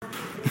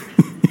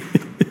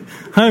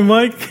Hi,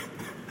 Mike.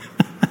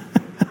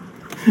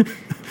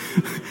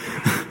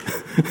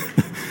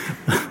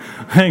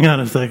 Hang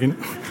on a second.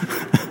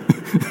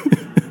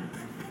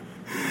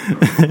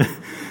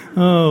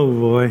 Oh,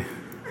 boy.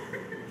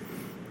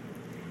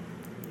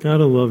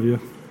 Gotta love you.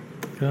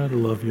 Gotta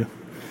love you.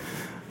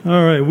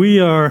 All right, we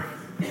are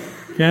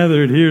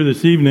gathered here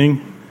this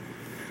evening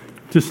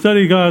to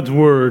study God's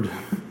Word.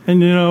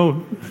 And,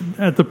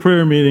 at the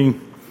prayer meeting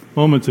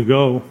moments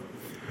ago,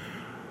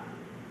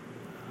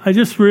 I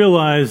just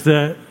realized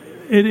that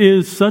it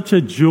is such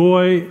a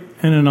joy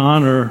and an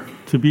honor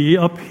to be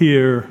up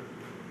here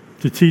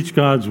to teach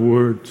God's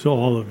Word to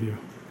all of you.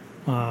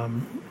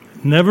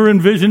 Never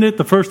envisioned it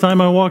the first time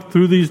I walked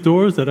through these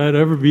doors that I'd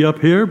ever be up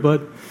here,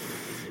 but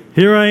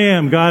here I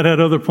am. God had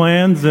other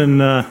plans,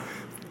 and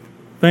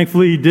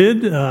thankfully He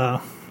did.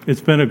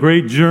 It's been a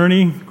great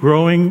journey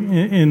growing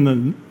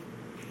in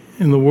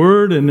the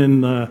Word and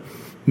in the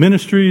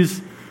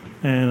ministries,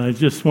 and I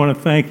just want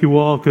to thank you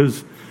all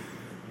because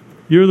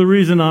you're the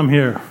reason I'm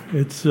here.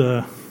 It's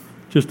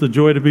just a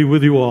joy to be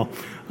with you all.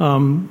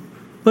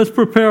 Let's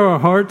prepare our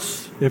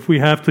hearts. If we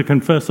have to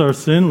confess our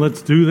sin,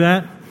 let's do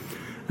that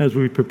as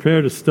we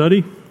prepare to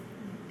study.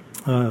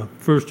 1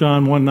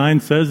 John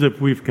 1:9 says,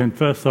 if we've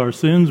confessed our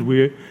sins,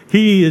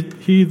 He,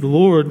 the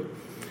Lord,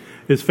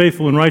 is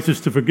faithful and righteous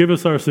to forgive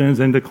us our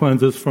sins and to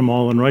cleanse us from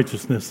all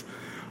unrighteousness.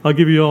 I'll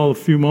give you all a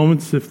few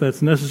moments if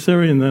that's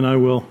necessary, and then I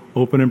will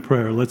open in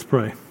prayer. Let's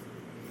pray.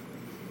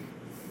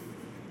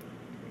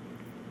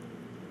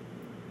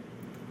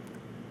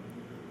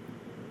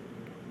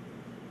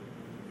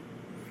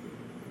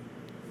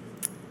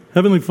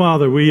 Heavenly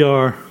Father, we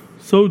are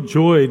so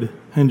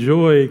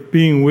enjoy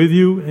being with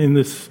you in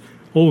this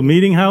old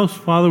meeting house.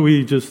 Father,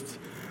 we just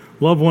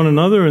love one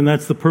another, and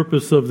that's the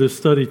purpose of this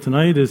study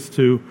tonight, is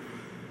to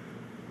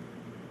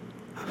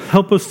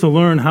help us to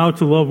learn how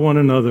to love one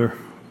another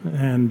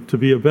and to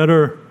be a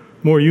better,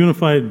 more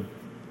unified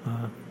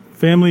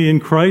family in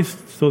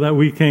Christ so that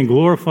we can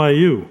glorify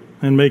you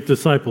and make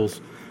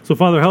disciples. So,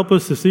 Father, help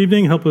us this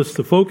evening. Help us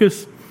to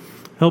focus.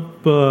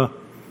 Help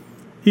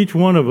each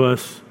one of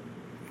us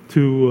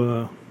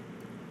to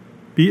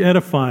be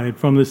edified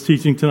from this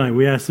teaching tonight.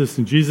 We ask this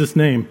in Jesus'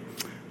 name.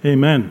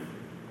 Amen.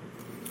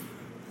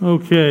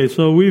 Okay,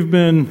 so we've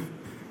been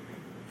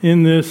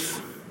in this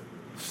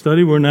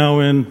study. We're now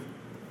in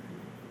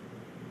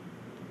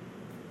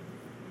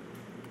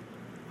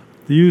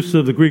the use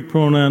of the Greek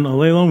pronoun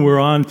alelon. We're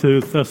on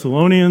to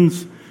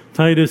Thessalonians,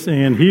 Titus,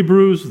 and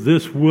Hebrews.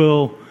 This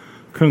will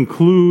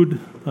conclude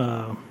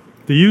the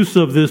use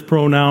of this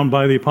pronoun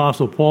by the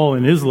Apostle Paul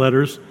in his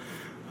letters.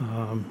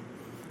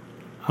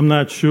 I'm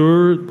not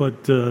sure,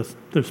 but there's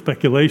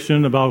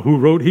speculation about who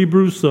wrote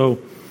Hebrews, so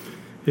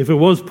if it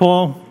was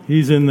Paul,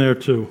 he's in there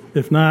too.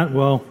 If not,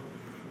 well,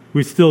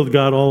 we still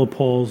got all of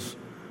Paul's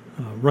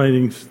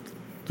writings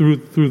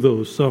through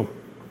those. So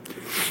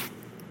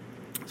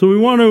we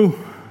want to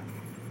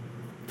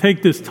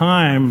take this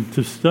time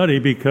to study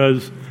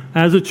because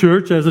as a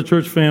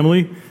church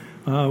family,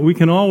 we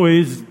can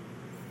always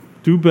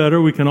do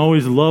better. We can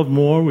always love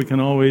more. We can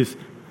always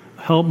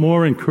help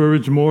more,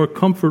 encourage more,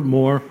 comfort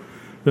more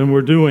than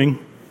we're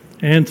doing.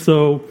 And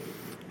so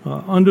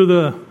under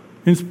the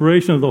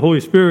inspiration of the Holy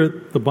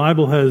Spirit, the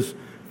Bible has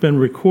been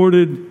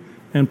recorded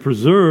and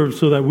preserved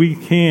so that we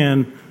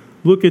can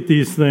look at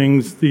these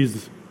things.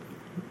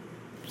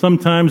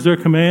 Sometimes they're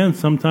commands,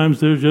 sometimes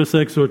they're just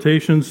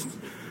exhortations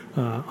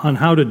on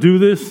how to do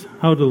this,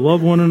 how to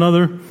love one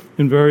another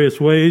in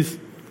various ways.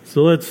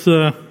 So let's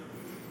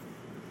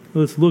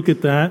look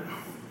at that.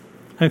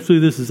 Actually,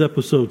 this is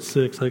episode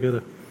 6. I got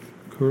to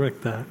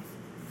correct that.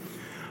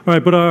 All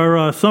right, but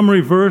our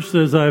summary verse,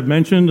 as I've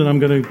mentioned, and I'm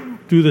going to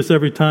do this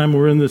every time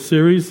we're in this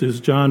series, is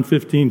John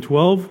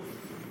 15:12.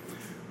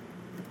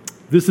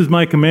 This is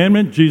my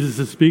commandment, Jesus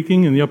is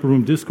speaking in the Upper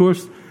Room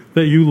Discourse,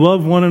 that you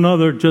love one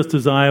another just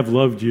as I have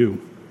loved you.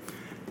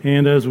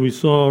 And as we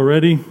saw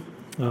already,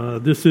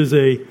 this is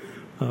a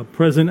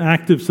present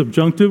active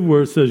subjunctive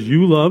where it says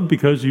you love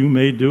because you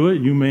may do it.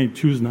 You may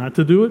choose not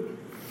to do it.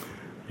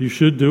 You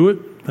should do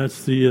it.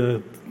 That's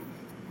the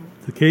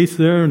case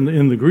there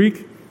in the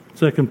Greek.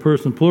 Second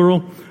person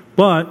plural,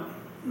 but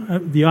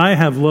the I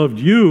have loved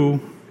you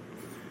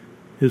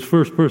is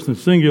first person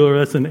singular.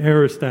 That's an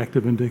aorist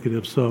active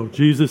indicative. So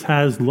Jesus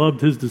has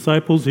loved his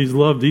disciples. He's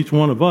loved each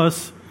one of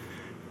us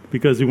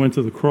because he went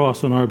to the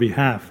cross on our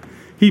behalf.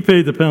 He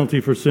paid the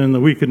penalty for sin that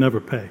we could never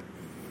pay.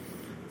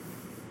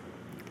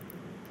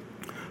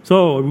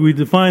 So we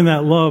define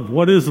that love.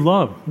 What is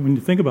love? When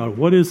you think about it,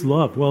 what is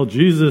love? Well,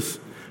 Jesus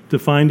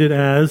defined it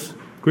as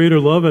greater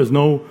love as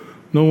no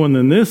one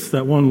than this,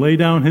 that one lay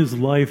down his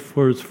life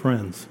for his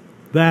friends.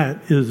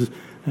 That is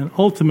an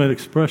ultimate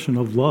expression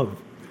of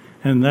love.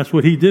 And that's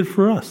what he did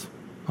for us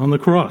on the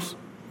cross.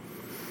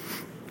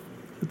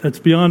 That's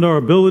beyond our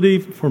ability.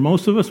 For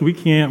most of us,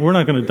 we're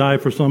not going to die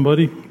for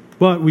somebody,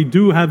 but we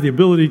do have the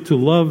ability to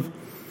love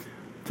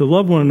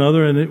one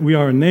another, and we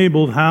are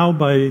enabled how?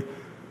 By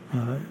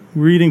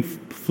reading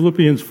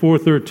Philippians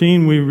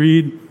 4:13, we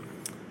read,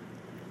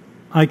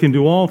 I can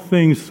do all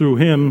things through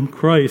him,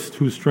 Christ,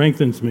 who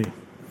strengthens me.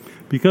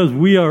 Because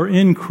we are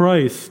in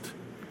Christ,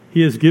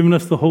 He has given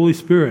us the Holy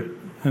Spirit,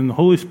 and the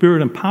Holy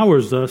Spirit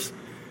empowers us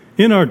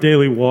in our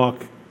daily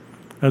walk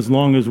as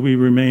long as we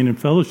remain in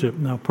fellowship.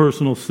 Now,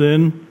 personal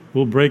sin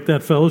will break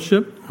that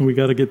fellowship, and we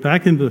got to get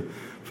back into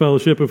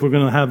fellowship if we're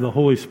going to have the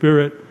Holy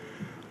Spirit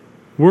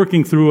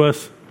working through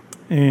us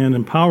and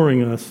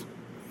empowering us.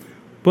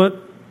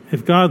 But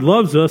if God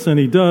loves us, and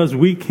He does,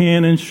 we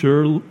can and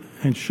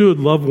should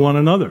love one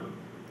another.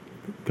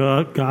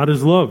 God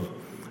is love,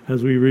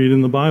 as we read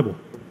in the Bible.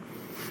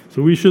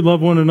 So we should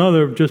love one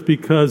another just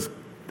because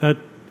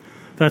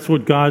that's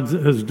what God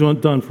has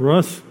done for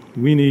us.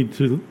 We need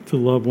to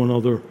love one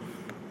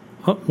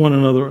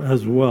another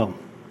as well.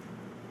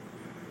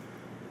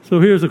 So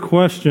here's a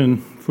question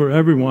for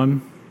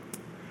everyone.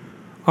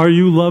 Are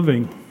you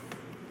loving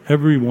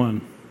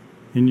everyone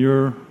in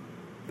your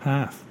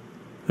path?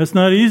 That's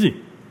not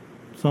easy.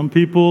 Some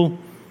people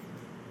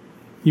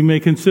you may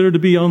consider to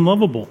be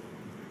unlovable.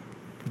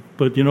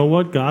 But you know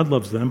what? God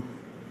loves them.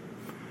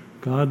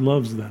 God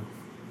loves them.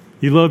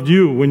 He loved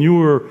you when you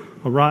were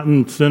a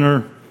rotten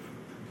sinner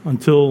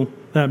until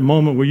that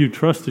moment where you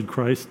trusted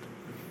Christ.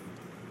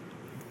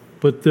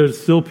 But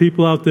there's still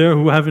people out there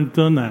who haven't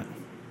done that.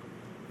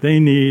 They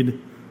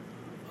need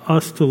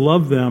us to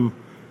love them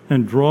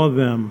and draw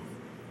them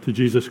to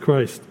Jesus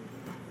Christ.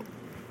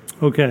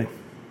 Okay.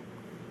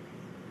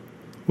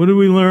 What did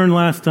we learn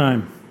last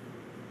time?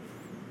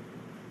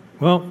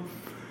 Well,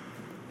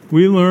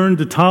 we learned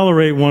to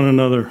tolerate one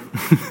another.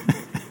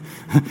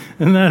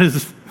 And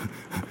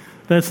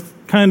that's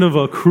kind of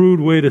a crude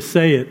way to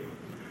say it.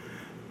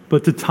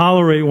 But to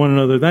tolerate one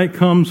another, that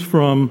comes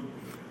from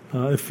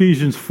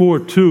Ephesians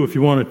 4:2, if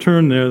you want to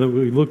turn there, that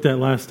we looked at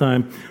last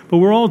time. But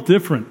we're all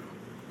different.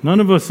 None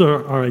of us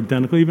are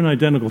identical. Even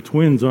identical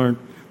twins aren't.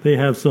 They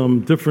have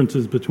some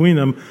differences between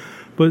them.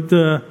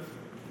 But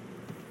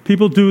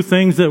people do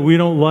things that we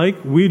don't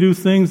like. We do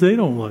things they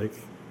don't like.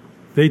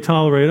 They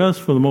tolerate us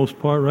for the most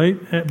part,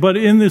 right? But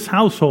in this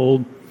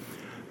household,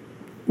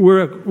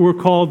 we're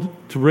called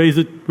to raise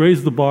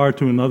the bar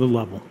to another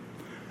level.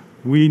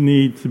 We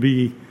need to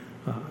be,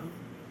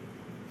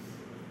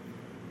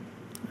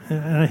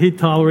 and I hate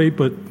tolerate,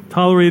 but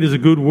tolerate is a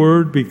good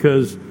word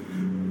because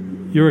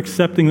you're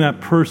accepting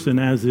that person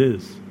as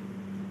is,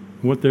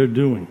 what they're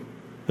doing.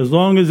 As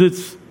long as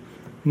it's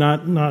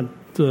not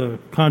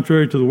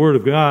contrary to the Word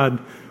of God,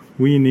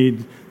 we need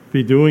to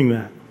be doing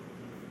that.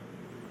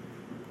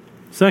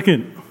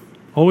 Second,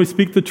 always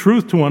speak the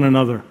truth to one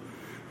another.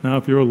 Now,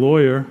 if you're a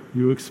lawyer,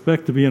 you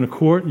expect to be in a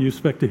court, you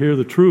expect to hear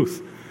the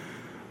truth.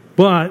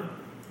 But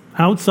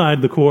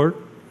outside the court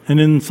and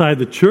inside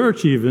the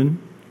church even,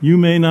 you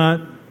may not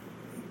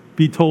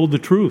be told the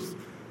truth.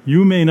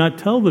 You may not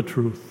tell the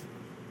truth.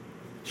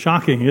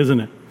 Shocking, isn't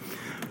it?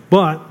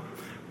 But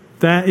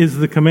that is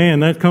the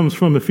command. That comes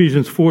from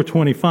Ephesians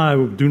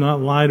 4:25. Do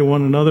not lie to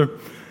one another.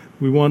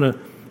 We want to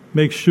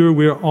make sure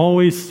we are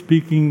always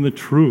speaking the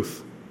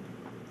truth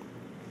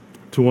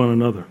to one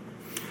another.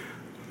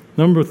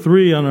 Number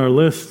 3 on our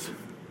list,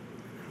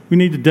 we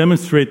need to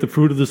demonstrate the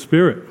fruit of the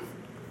Spirit.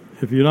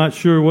 If you're not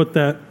sure what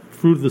that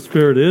fruit of the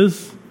Spirit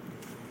is,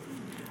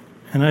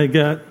 and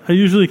I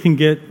usually can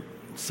get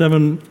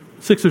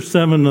 6 or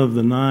 7 of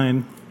the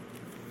 9,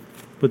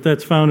 but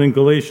that's found in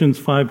Galatians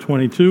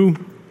 5:22.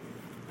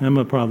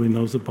 Emma probably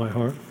knows it by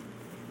heart.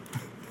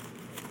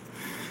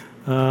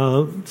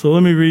 So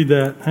let me read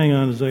that. Hang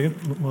on a second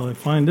while I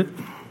find it.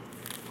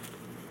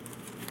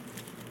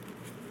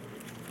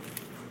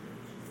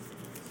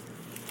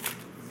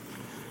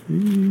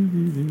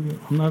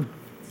 I'm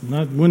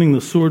not winning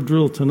the sword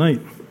drill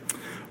tonight.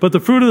 But the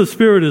fruit of the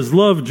Spirit is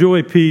love,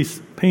 joy, peace,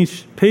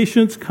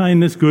 patience,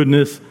 kindness,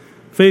 goodness,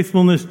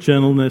 faithfulness,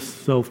 gentleness,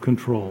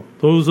 self-control.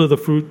 Those are the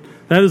fruit.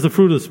 That is the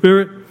fruit of the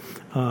Spirit.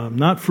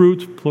 Not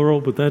fruit,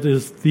 plural, but that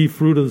is the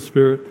fruit of the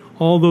Spirit.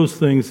 All those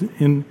things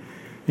in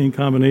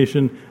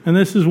combination. And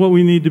this is what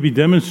we need to be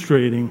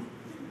demonstrating.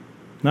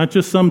 Not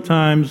just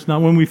sometimes,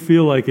 not when we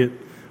feel like it,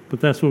 but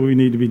that's what we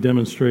need to be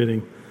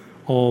demonstrating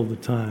all the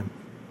time.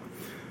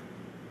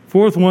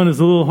 Fourth one is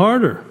a little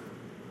harder.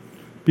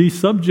 Be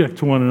subject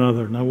to one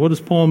another. Now, what does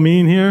Paul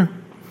mean here?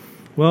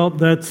 Well,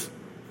 that's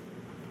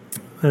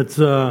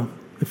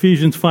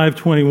Ephesians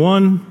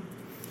 5:21.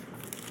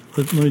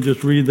 Let me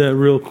just read that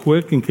real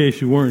quick in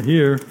case you weren't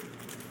here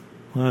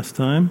last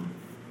time.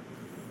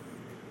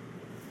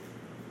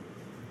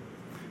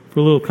 For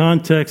a little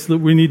context, that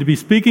we need to be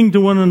speaking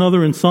to one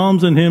another in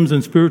psalms and hymns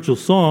and spiritual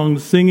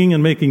songs, singing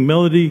and making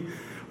melody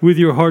with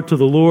your heart to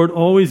the Lord,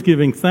 always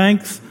giving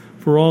thanks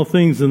for all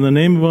things in the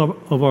name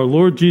of our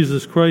Lord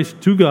Jesus Christ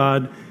to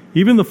God,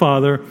 even the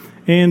Father,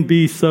 and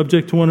be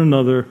subject to one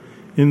another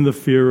in the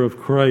fear of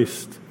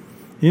Christ.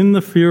 In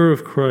the fear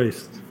of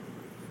Christ.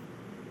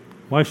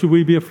 Why should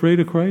we be afraid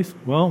of Christ?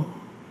 Well,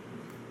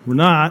 we're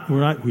not.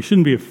 We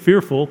shouldn't be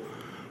fearful,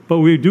 but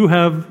we do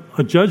have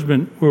a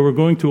judgment where we're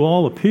going to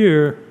all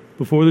appear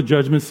before the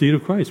judgment seat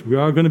of Christ. We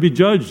are going to be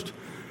judged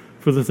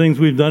for the things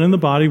we've done in the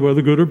body,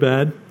 whether good or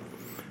bad.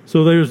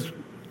 So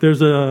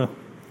there's a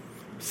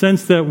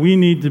sense that we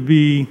need to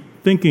be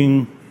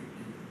thinking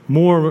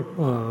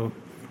more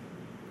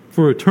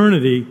for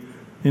eternity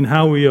in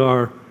how we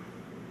are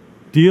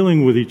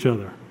dealing with each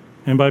other.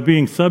 And by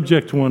being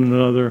subject to one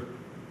another,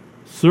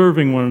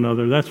 serving one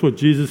another. That's what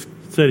Jesus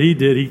said he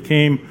did. He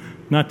came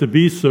not to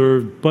be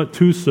served, but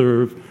to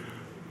serve.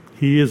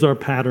 He is our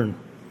pattern.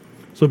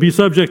 So be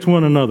subject to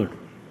one another.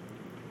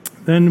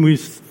 Then we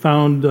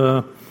found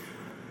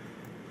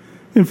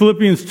in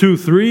Philippians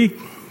 2:3,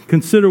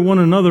 consider one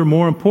another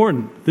more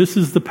important. This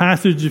is the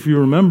passage, if you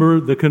remember,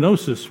 the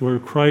kenosis, where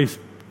Christ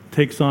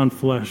takes on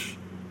flesh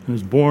and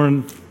is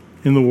born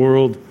in the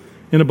world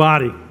in a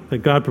body that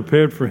God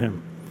prepared for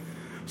him.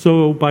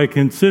 So by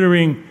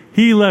considering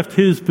he left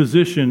his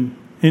position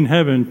in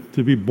heaven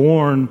to be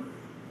born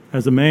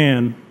as a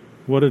man,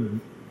 what a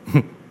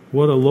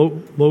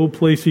low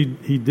place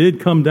he did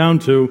come down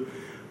to,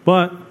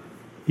 but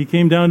he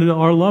came down to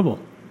our level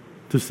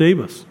to save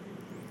us.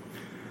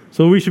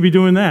 So we should be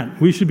doing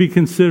that. We should be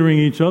considering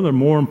each other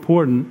more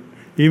important.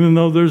 Even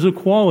though there's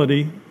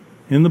equality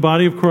in the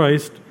body of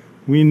Christ,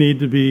 we need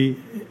to be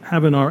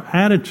having our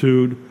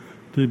attitude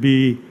to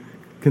be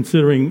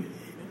considering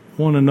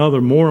one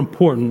another more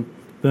important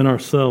than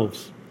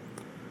ourselves.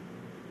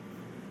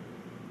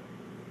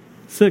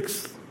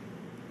 Sixth,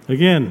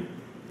 again,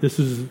 this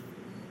is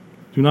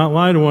do not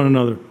lie to one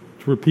another.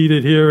 It's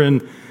repeated here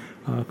in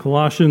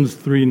Colossians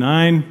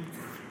 3:9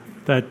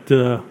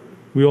 that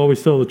we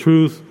always tell the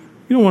truth.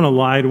 You don't want to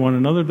lie to one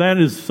another. That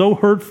is so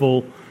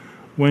hurtful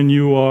when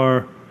you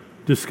are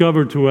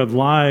discovered to have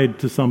lied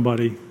to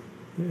somebody.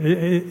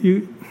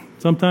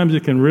 Sometimes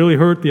it can really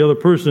hurt the other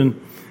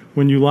person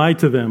when you lie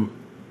to them.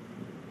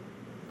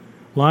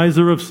 Lies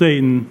are of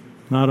Satan,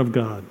 not of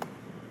God.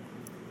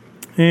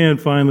 And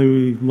finally,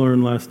 we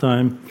learned last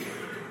time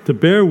to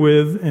bear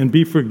with and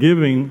be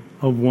forgiving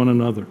of one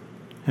another.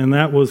 And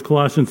that was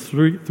Colossians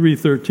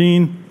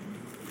 3:13.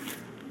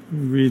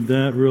 Read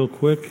that real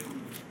quick.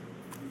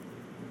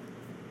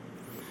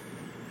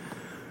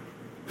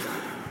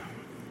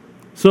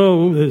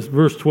 So, this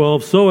verse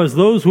 12, so as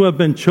those who have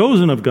been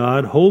chosen of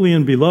God, holy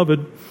and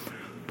beloved,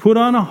 put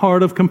on a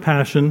heart of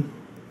compassion,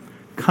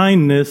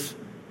 kindness,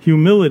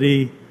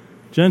 humility,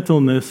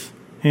 gentleness,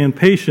 and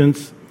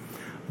patience,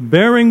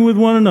 bearing with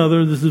one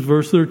another, this is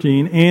verse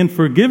 13, and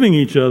forgiving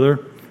each other,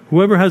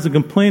 whoever has a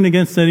complaint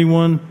against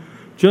anyone,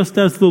 just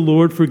as the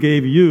Lord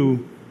forgave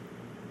you,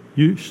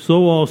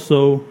 so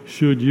also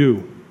should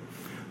you.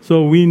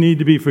 So we need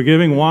to be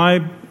forgiving.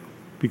 Why?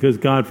 Because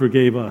God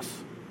forgave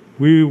us.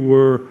 We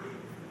were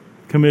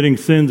committing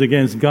sins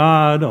against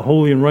God, a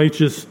holy and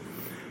righteous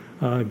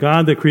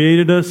God that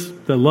created us,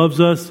 that loves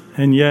us,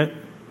 and yet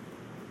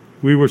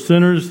we were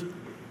sinners.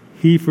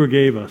 He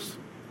forgave us.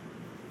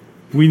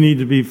 We need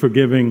to be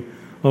forgiving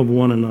of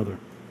one another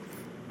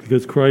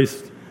because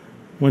Christ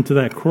went to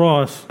that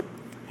cross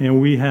and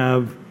we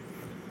have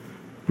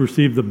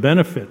received the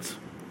benefits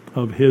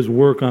of his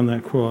work on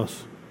that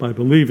cross by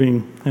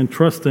believing and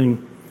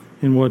trusting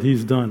in what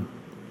he's done.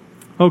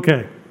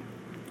 Okay,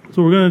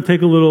 so we're going to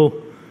take a little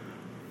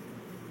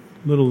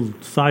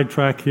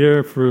sidetrack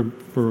here for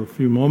a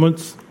few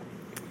moments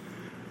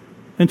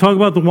and talk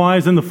about the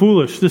wise and the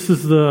foolish. This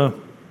is the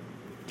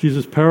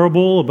Jesus'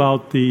 parable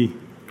about the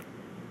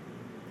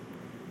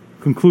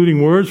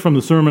concluding words from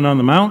the Sermon on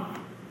the Mount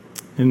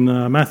in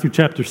Matthew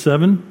chapter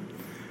 7.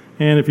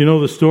 And if you know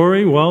the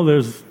story, well,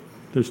 there's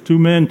two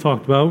men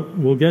talked about.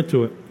 We'll get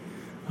to it.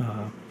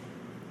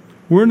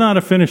 We're not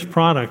a finished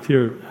product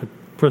here at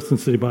Preston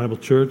City Bible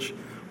Church.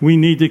 We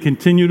need to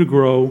continue to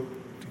grow,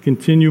 to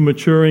continue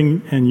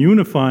maturing and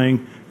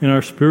unifying in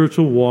our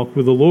spiritual walk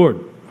with the Lord.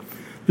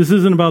 This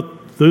isn't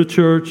about the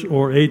church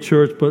or a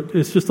church, but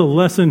it's just a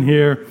lesson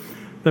here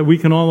that we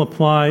can all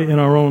apply in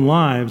our own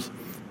lives,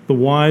 the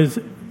wise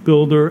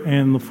builder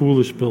and the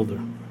foolish builder.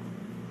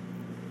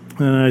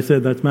 And I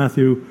said that's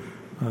Matthew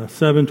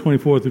 7,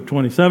 24 through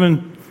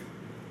 27.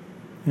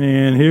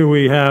 And here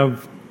we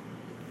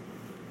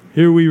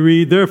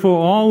read, therefore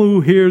all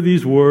who hear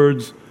these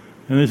words,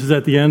 and this is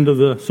at the end of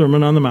the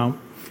Sermon on the Mount,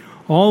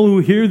 all who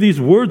hear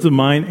these words of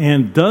mine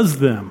and does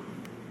them,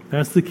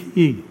 that's the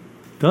key,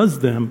 does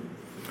them,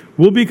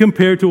 will be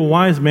compared to a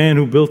wise man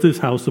who built his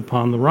house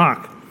upon the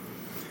rock.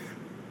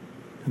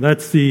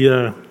 That's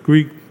the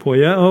Greek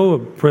poieo, a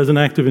present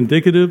active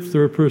indicative,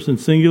 third person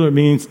singular,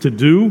 means to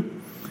do.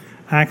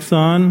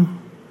 Axon,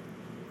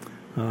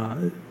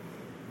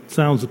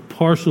 sounds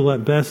partial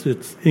at best,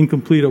 it's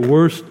incomplete at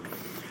worst.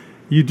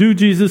 You do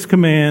Jesus'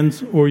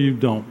 commands or you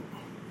don't.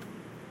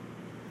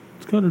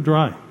 It's cut or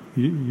dry.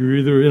 You're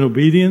either in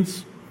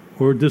obedience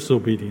or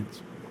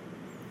disobedience.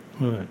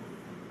 All right.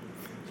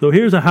 So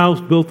here's a house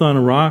built on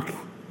a rock.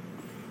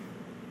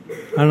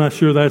 I'm not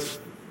sure that's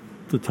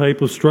the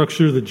type of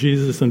structure that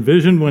Jesus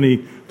envisioned when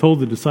he told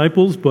the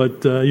disciples,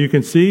 but you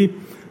can see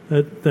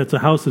that that's a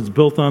house that's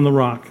built on the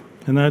rock.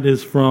 And that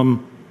is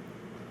from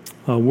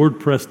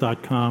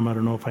WordPress.com. I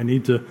don't know if I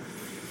need to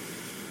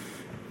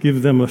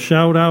give them a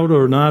shout out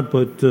or not,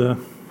 but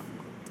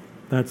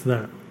that's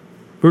that.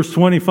 Verse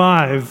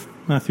 25,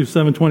 Matthew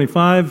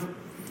 7:25.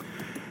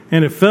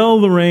 And it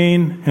fell the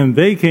rain, and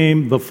they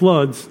came, the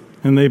floods,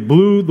 and they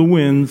blew the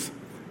winds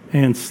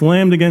and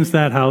slammed against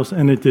that house,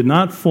 and it did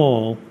not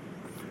fall,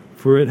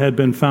 for it had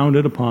been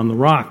founded upon the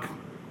rock.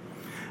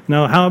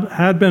 Now, how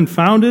had been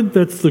founded,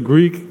 that's the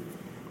Greek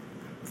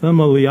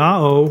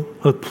themeliao,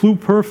 a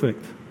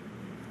pluperfect.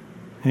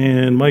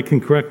 And Mike can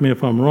correct me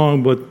if I'm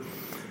wrong, but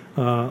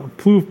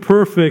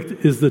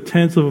pluperfect is the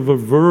tense of a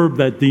verb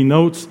that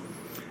denotes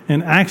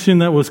an action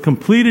that was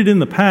completed in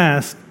the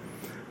past,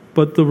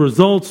 but the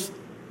results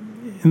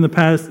in the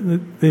past,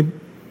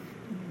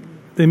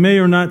 they may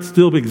or not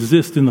still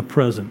exist in the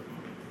present.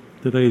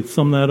 Did I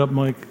sum that up,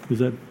 Mike? Is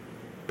that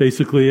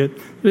basically it?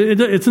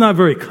 It's not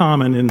very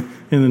common in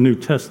the New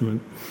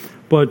Testament.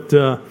 But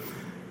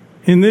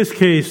in this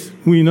case,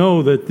 we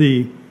know that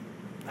the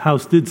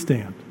house did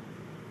stand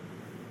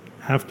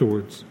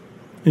afterwards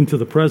into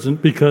the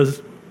present because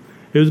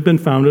it has been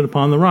founded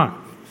upon the rock.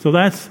 So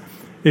that's,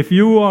 if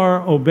you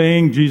are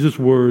obeying Jesus'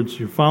 words,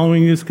 you're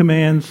following his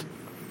commands,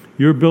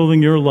 you're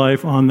building your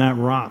life on that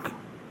rock,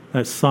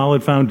 that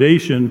solid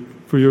foundation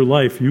for your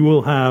life. You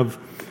will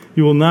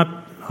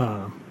not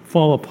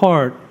fall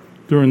apart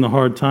during the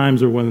hard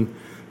times or when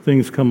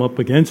things come up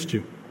against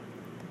you.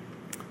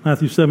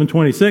 Matthew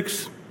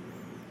 7:26.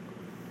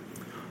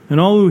 And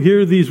all who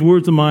hear these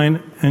words of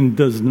mine and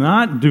does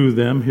not do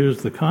them,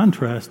 here's the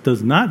contrast,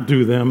 does not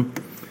do them,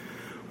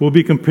 will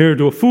be compared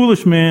to a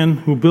foolish man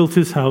who built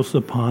his house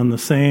upon the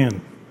sand.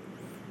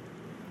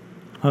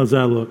 How's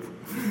that look?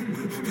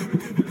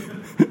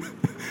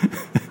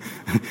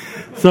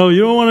 So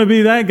you don't want to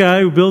be that guy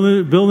who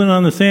building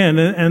on the sand.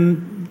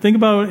 And think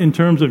about it in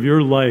terms of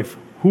your life.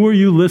 Who are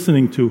you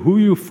listening to? Who are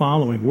you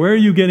following? Where are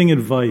you getting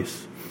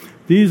advice?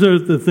 These are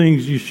the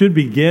things you should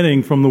be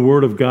getting from the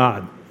Word of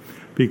God,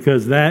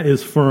 because that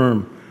is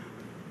firm.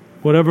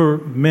 Whatever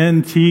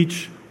men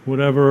teach,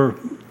 whatever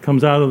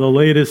comes out of the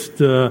latest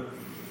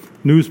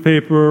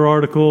newspaper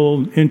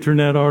article,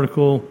 internet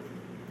article,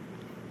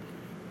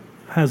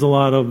 has a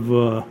lot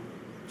of,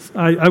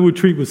 I would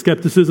treat with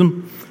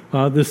skepticism.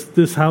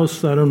 This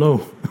house, I don't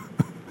know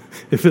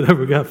if it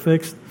ever got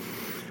fixed.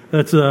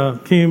 I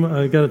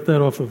got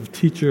that off of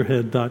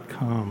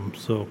teacherhead.com.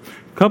 So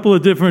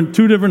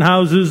two different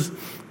houses,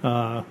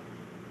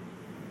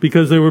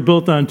 because they were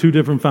built on two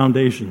different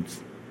foundations.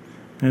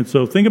 And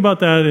so think about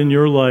that in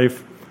your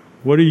life.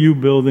 What are you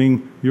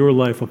building your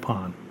life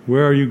upon?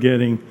 Where are you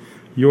getting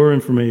your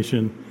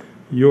information,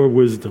 your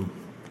wisdom?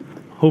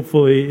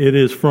 Hopefully it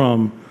is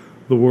from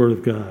the Word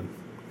of God.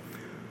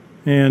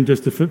 And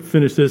just to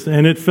finish this,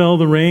 and it fell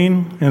the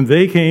rain, and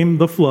they came,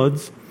 the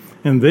floods,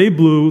 and they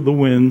blew the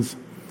winds,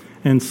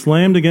 and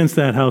slammed against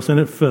that house, and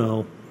it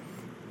fell,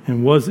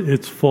 and was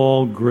its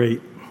fall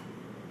great.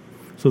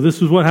 So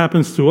this is what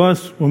happens to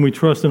us when we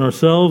trust in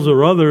ourselves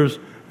or others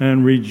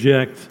and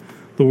reject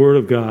the Word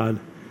of God.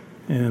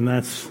 And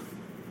that's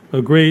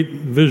a great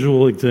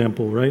visual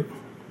example, right?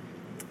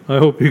 I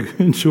hope you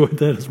enjoyed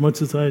that as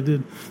much as I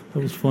did.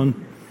 That was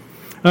fun.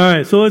 All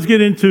right, so let's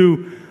get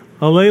into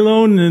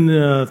Allelon in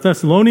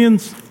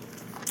Thessalonians.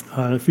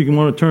 If you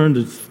want to turn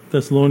to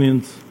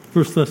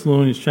 1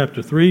 Thessalonians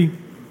chapter 3.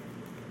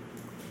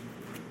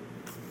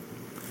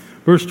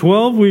 Verse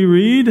 12, we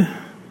read,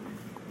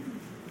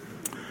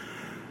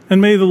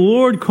 and may the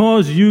Lord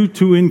cause you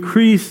to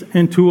increase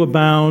and to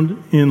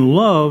abound in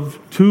love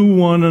to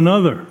one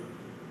another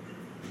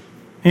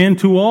and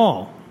to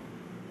all,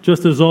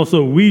 just as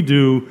also we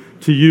do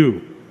to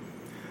you.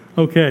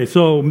 Okay,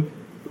 so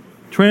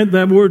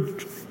that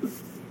word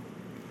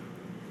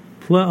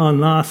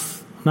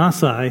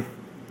pleonasai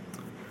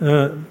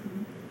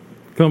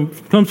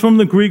comes from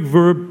the Greek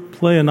verb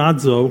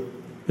pleonazo.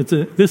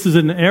 This is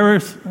an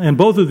aorist, and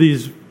both of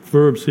these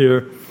verbs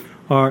here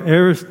are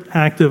aorist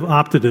active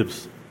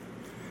optatives.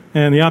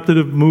 And the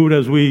optative mood,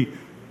 as we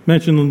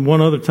mentioned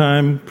one other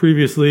time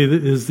previously,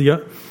 is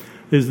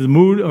the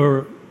mood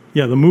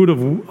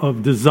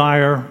of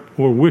desire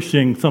or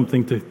wishing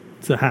something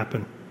to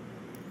happen.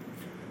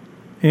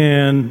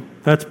 And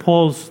that's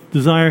Paul's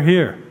desire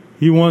here.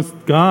 He wants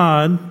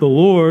God, the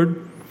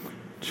Lord,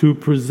 to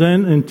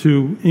present and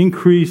to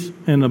increase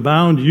and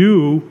abound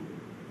you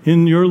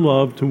in your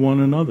love to one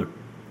another.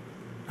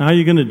 How are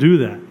you going to do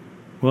that?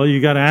 Well, you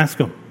got to ask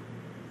Him.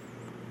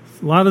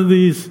 A lot of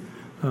these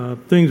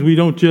things they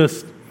don't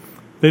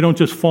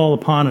just fall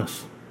upon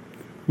us.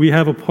 We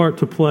have a part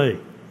to play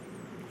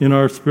in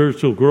our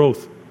spiritual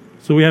growth.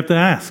 So we have to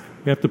ask.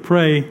 We have to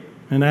pray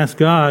and ask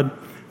God,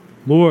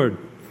 Lord,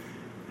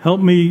 help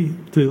me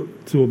to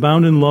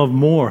abound in love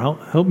more.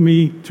 Help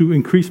me to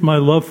increase my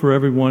love for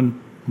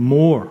everyone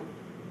more.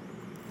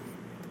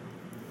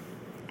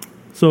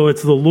 So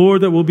it's the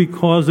Lord that will be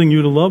causing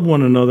you to love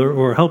one another,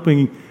 or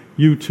helping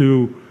you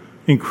to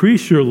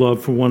increase your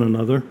love for one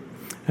another.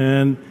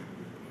 And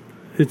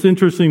it's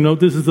interesting to note,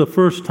 this is the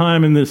first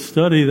time in this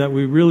study that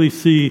we really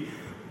see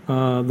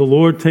the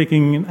Lord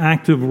taking an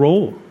active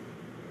role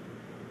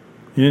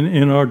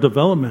in our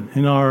development,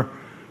 in our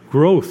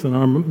growth, in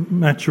our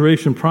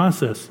maturation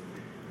process.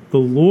 The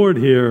Lord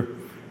here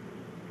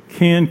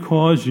can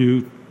cause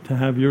you to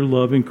have your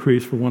love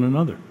increase for one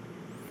another.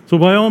 So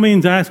by all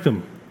means, ask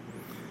Him.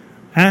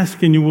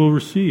 Ask and you will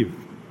receive.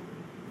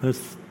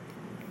 That's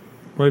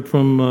right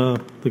from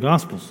the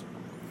Gospels.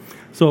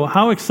 So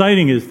how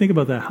exciting think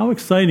about that, how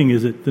exciting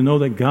is it to know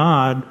that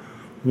God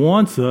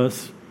wants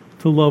us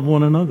to love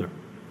one another?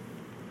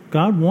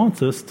 God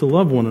wants us to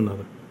love one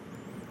another.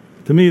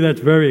 To me,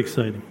 that's very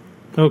exciting.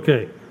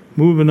 Okay,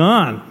 moving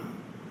on.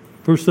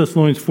 1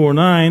 Thessalonians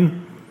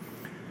 4:9,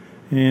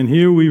 and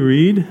here we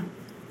read,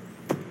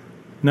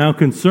 "Now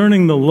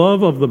concerning the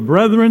love of the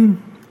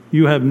brethren,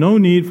 you have no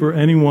need for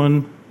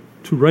anyone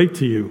to write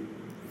to you,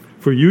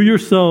 for you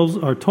yourselves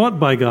are taught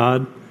by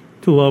God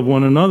to love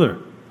one another."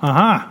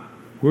 Aha!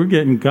 We're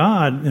getting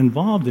God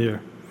involved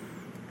here.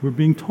 We're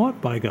being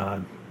taught by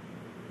God.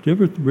 Do you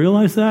ever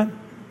realize that?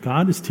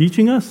 God is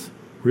teaching us?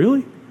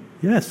 Really?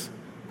 Yes.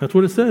 That's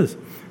what it says.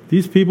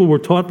 These people were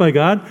taught by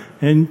God,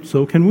 and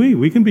so can we.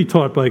 We can be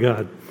taught by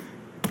God.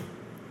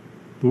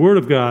 The Word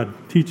of God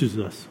teaches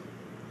us.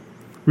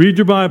 Read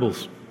your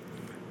Bibles,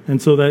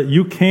 and so that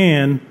you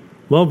can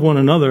love one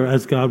another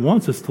as God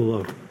wants us to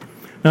love.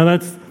 Now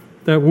that's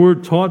that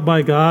word taught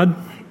by God,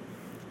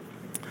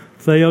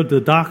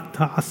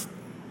 theodidaktos,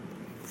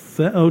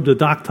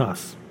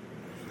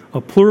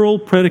 a plural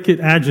predicate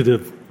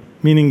adjective,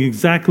 meaning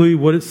exactly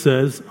what it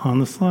says on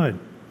the slide.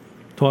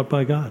 Taught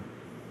by God.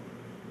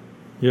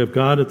 You have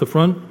God at the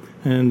front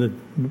and the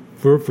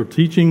verb for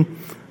teaching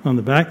on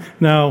the back.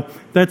 Now,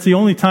 that's the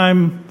only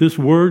time this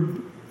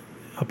word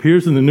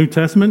appears in the New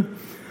Testament,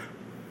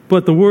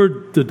 but the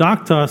word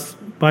didaktos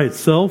by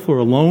itself or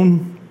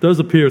alone does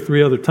appear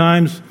 3 other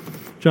times.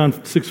 John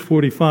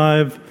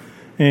 6:45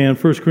 and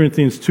 1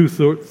 Corinthians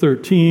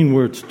 2:13,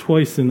 where it's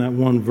twice in that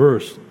one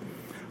verse.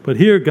 But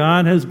here,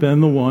 God has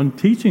been the one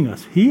teaching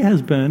us. He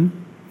has been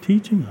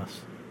teaching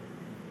us.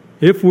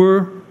 If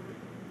we're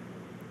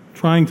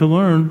trying to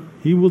learn,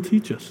 He will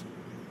teach us.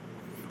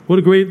 What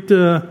a great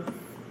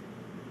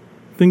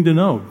thing to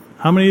know.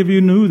 How many of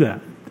you knew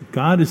that?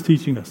 God is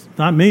teaching us.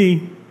 Not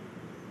me.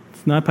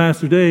 It's not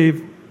Pastor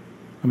Dave.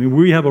 I mean,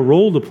 we have a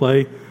role to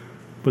play,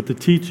 but the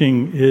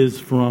teaching is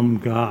from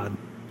God.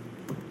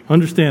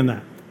 Understand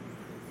that.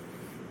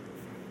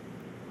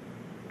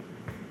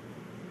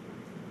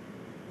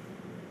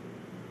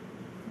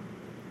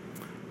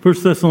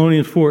 First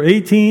Thessalonians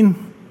 4:18,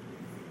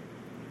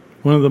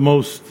 one of the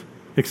most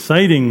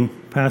exciting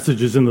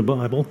passages in the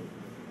Bible.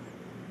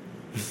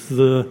 This is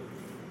the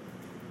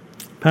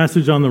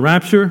passage on the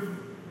rapture,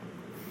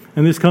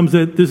 and this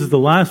is the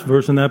last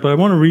verse in that, but I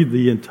want to read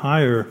the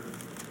entire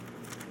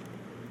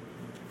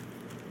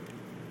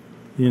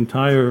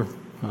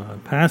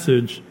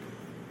passage.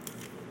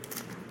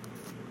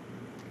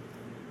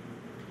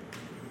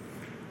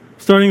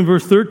 Starting in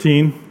verse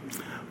 13,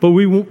 "But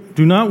we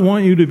do not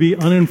want you to be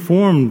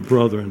uninformed,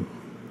 brethren,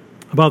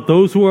 about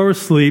those who are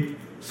asleep,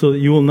 so that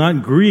you will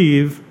not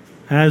grieve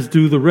as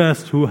do the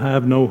rest who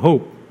have no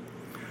hope.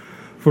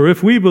 For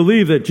if we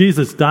believe that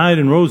Jesus died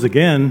and rose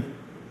again,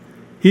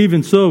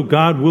 even so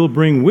God will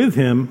bring with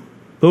Him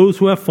those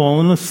who have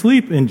fallen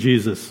asleep in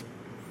Jesus.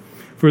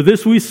 For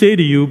this we say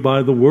to you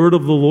by the word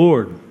of the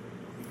Lord,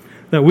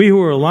 that we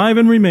who are alive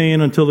and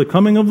remain until the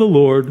coming of the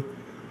Lord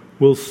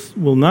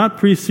will not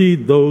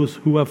precede those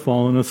who have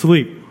fallen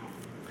asleep.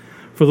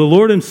 For the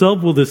Lord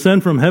Himself will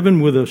descend from heaven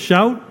with a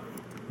shout,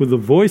 with the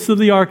voice of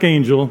the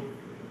archangel,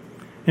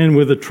 and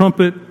with the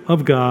trumpet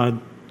of God,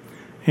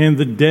 and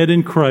the dead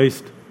in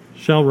Christ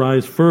shall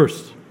rise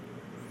first.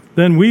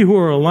 Then we who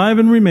are alive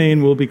and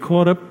remain will be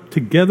caught up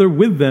together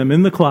with them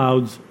in the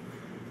clouds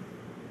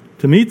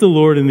to meet the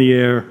Lord in the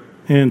air,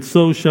 and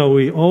so shall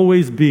we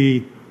always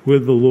be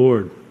with the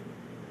Lord.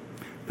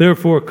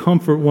 Therefore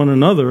comfort one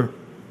another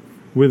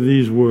with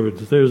these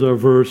words." There's our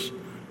verse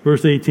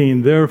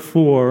 18.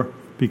 Therefore,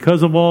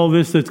 because of all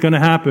this that's going to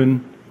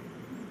happen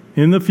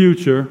in the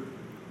future,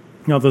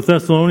 now the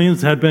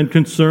Thessalonians had been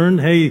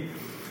concerned. Hey,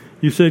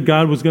 you said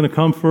God was going to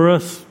come for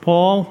us,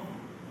 Paul,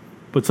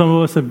 but some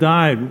of us have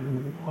died.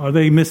 Are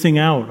they missing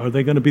out? Are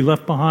they going to be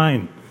left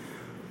behind?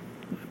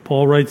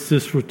 Paul writes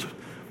this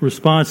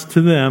response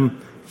to them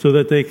so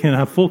that they can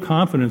have full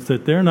confidence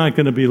that they're not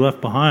going to be left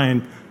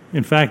behind.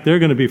 In fact, they're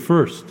going to be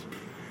first.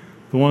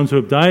 The ones who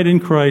have died in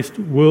Christ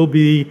will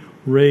be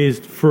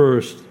raised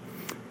first.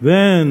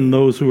 Then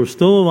those who are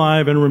still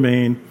alive and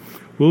remain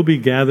will be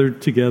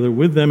gathered together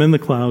with them in the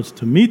clouds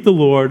to meet the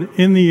Lord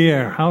in the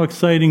air. How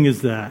exciting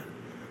is that?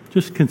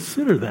 Just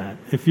consider that.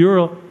 If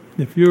you're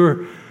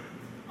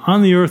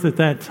on the earth at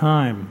that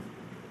time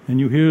and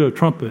you hear a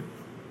trumpet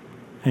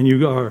and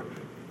you are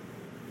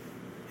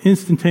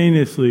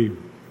instantaneously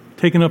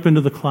taken up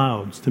into the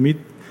clouds to meet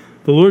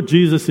the Lord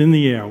Jesus in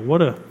the air,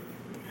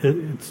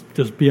 it's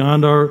just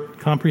beyond our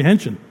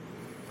comprehension.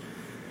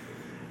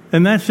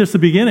 And that's just the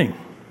beginning,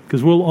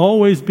 because we'll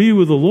always be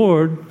with the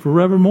Lord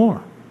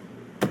forevermore.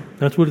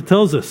 That's what it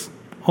tells us.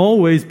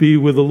 Always be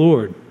with the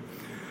Lord.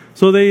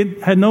 So they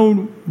had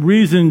no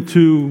reason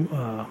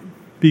to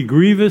be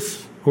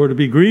grievous or to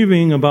be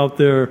grieving about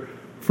their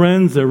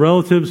friends, their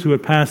relatives who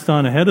had passed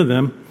on ahead of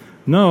them.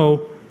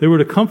 No, they were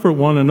to comfort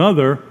one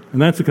another,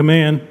 and that's a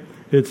command.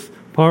 It's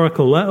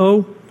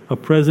parakaleo, a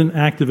present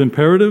active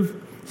imperative,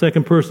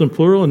 second person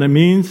plural, and it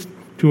means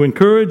to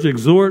encourage,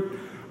 exhort,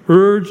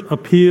 urge,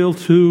 appeal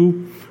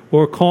to,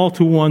 or call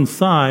to one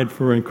side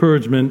for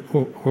encouragement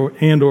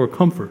or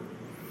comfort.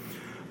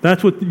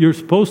 That's what you're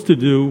supposed to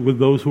do with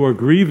those who are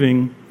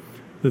grieving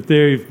that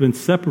they've been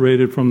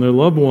separated from their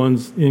loved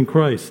ones in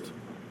Christ.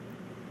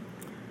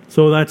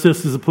 So that's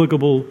just as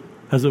applicable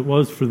as it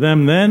was for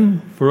them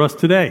then, for us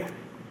today.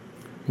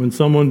 When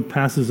someone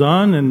passes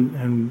on,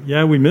 and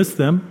yeah, we miss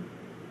them.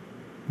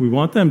 We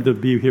want them to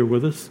be here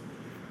with us.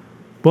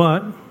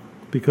 But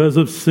because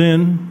of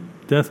sin,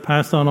 death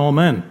passed on all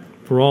men,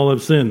 for all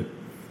have sinned.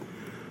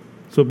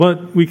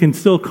 But we can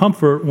still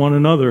comfort one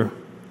another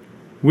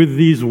with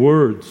these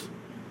words.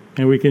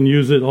 And we can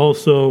use it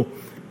also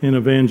in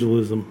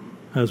evangelism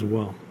as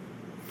well.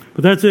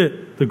 But that's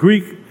it. The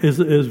Greek is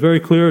very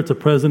clear. It's a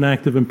present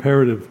active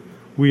imperative.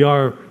 We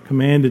are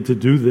commanded to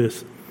do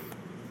this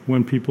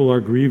when people are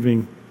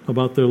grieving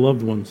about their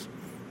loved ones.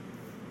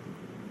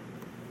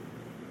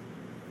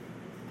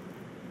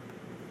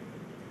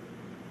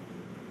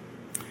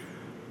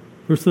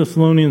 First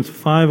Thessalonians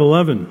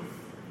 5:11.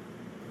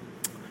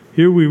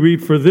 Here we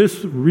read, "For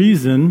this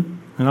reason,"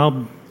 and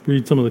I'll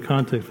read some of the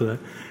context for that,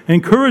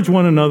 "encourage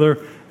one another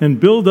and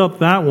build up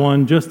that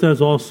one, just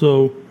as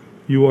also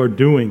you are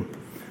doing."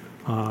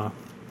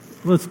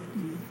 Let's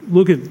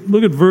look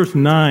at verse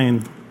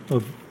 9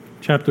 of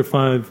chapter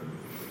 5.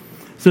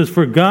 It says,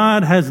 "For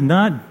God has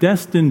not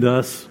destined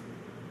us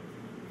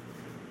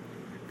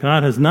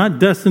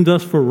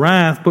for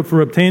wrath, but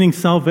for obtaining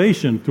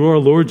salvation through our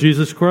Lord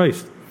Jesus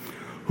Christ,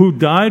 who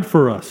died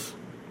for us,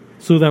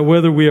 so that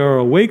whether we are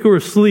awake or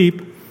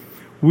asleep,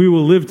 we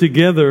will live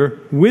together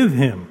with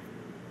him.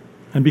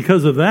 And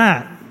because of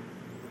that,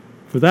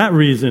 for that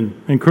reason,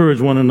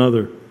 encourage one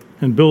another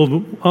and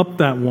build up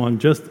that one,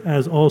 just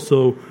as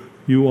also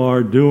you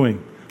are doing."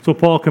 So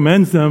Paul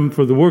commends them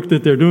for the work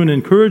that they're doing,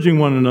 encouraging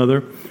one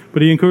another,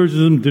 but he encourages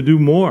them to do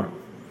more,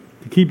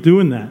 to keep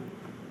doing that.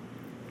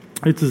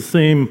 It's the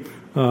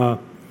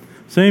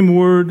same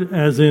word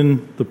as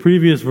in the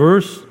previous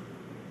verse.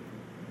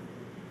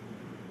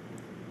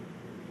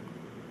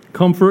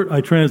 Comfort,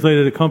 I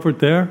translated a comfort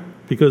there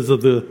because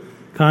of the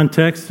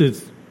context.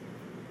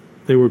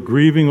 They were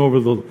grieving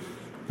over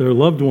their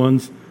loved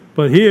ones.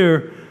 But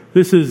here,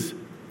 this is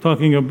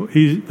talking about,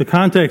 the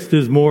context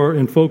is more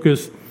in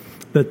focus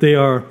that they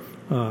are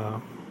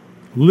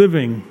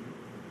living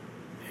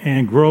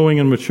and growing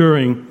and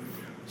maturing.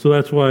 So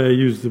that's why I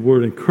use the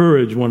word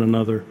encourage one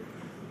another,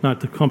 not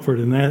to comfort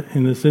in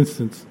this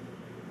instance.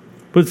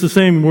 But it's the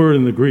same word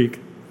in the Greek,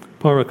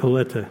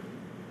 parakalete.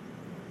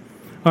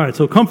 All right,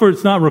 so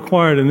comfort's not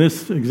required in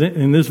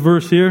this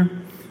verse here,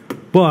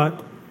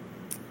 but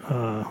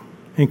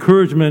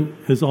encouragement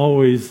is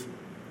always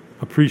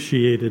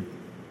appreciated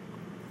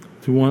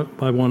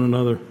by one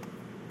another.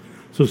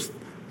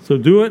 So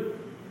do it.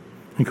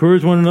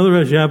 Encourage one another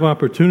as you have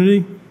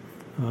opportunity.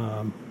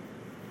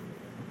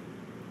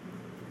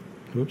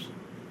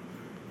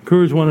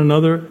 Encourage one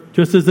another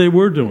just as they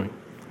were doing.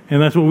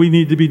 And that's what we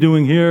need to be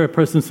doing here at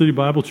Preston City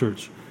Bible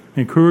Church.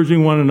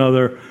 Encouraging one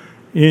another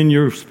in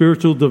your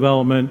spiritual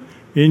development,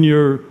 in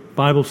your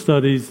Bible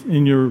studies,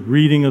 in your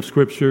reading of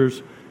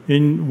scriptures,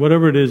 in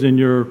whatever it is in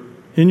your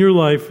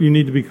life, you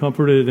need to be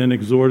comforted and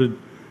exhorted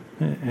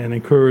and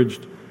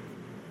encouraged.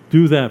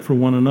 Do that for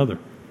one another.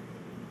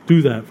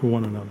 Do that for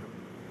one another.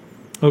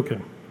 Okay.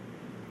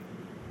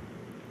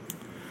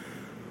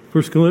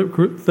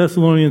 1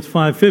 Thessalonians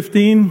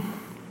 5:15.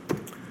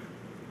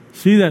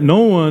 "See that no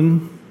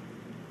one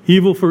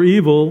evil for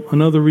evil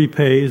another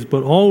repays,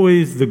 but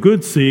always the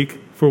good seek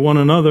for one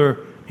another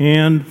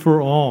and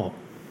for all."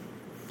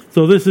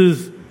 So this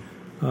is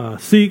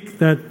seek,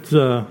 that's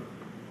the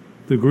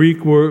Greek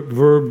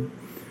verb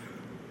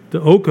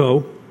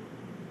oko,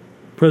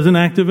 present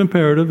active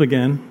imperative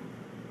again,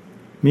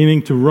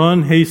 meaning to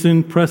run,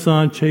 hasten, press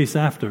on, chase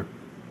after.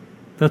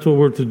 That's what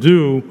we're to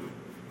do,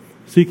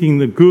 seeking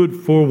the good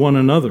for one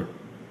another.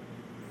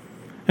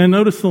 And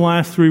notice the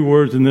last three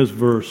words in this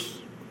verse,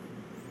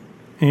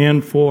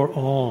 and for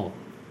all.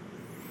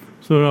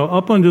 So now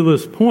up until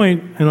this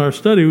point in our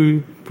study,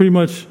 we pretty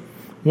much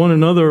one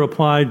another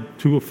applied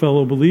to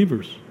fellow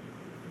believers.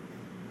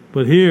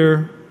 But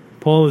here,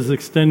 Paul is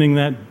extending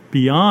that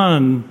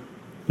beyond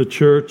the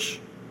church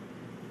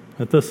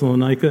at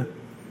Thessalonica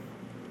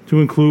to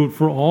include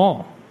for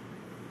all.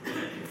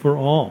 For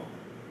all.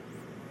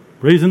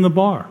 Raising the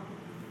bar.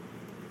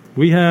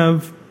 We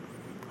have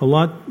a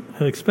lot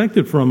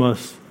expected from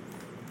us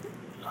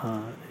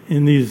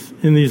in these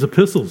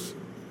epistles.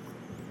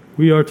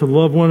 We are to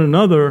love one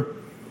another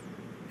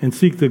and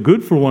seek the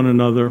good for one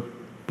another,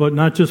 but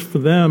not just for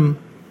them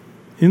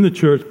in the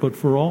church, but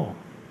for all.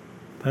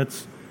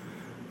 That's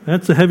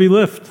a heavy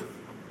lift.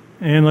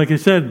 And like I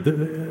said,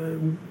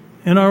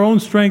 in our own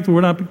strength,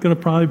 we're not going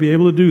to probably be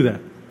able to do that.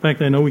 In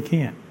fact, I know we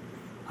can't.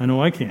 I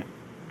know I can't.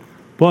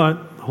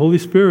 But the Holy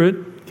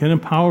Spirit can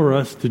empower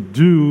us to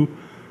do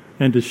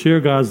and to share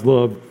God's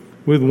love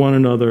with one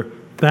another.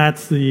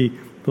 That's the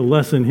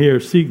lesson here.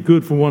 Seek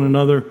good for one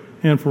another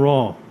and for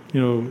all.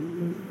 You know,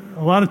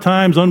 a lot of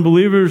times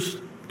unbelievers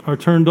are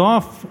turned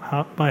off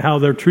by how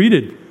they're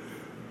treated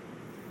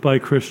by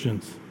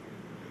Christians.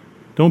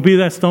 Don't be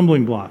that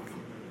stumbling block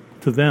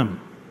to them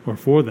or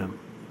for them.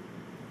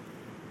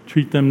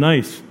 Treat them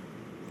nice.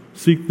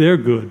 Seek their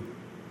good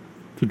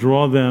to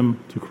draw them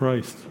to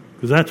Christ.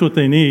 Because that's what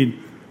they need,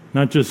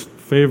 not just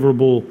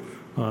favorable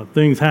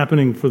things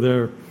happening for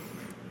their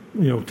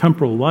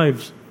temporal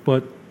lives,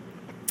 but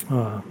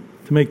to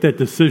make that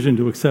decision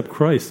to accept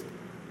Christ,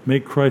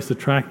 make Christ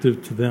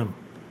attractive to them.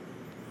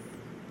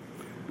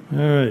 All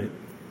right.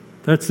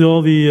 That's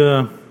all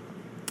the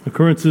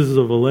occurrences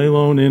of a lay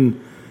loan in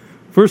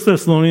 1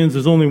 Thessalonians.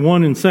 There's only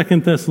one in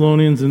 2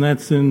 Thessalonians, and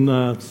that's in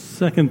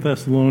 2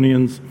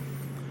 Thessalonians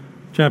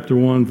chapter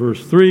 1,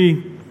 verse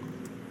 3,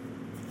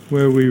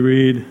 where we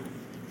read,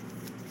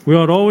 "We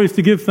ought always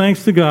to give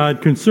thanks to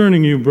God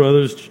concerning you,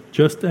 brothers,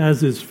 just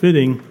as is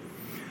fitting,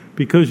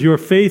 because your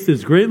faith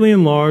is greatly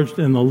enlarged,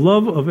 and the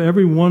love of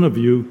every one of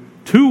you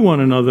to one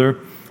another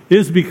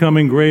is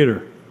becoming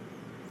greater."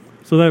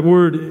 So that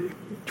word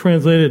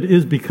translated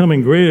is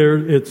becoming greater.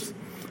 It's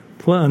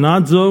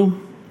pleonazo,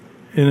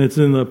 and it's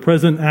in the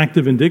present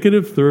active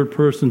indicative, third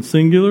person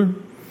singular,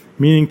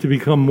 meaning to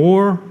become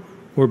more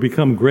or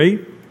become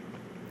great.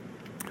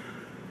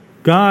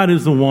 God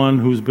is the one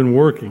who's been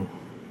working,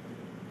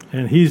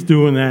 and he's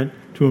doing that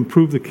to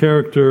improve the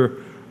character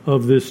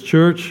of this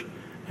church,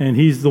 and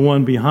he's the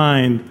one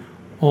behind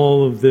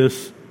all of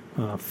this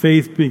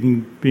faith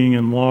being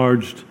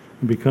enlarged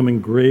and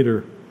becoming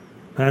greater.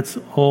 That's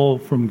all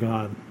from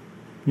God.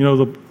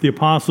 The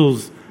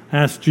apostles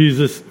asked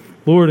Jesus,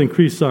 "Lord,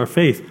 increase our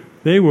faith."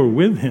 They were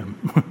with him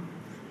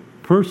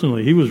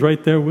personally. He was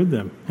right there with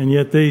them, and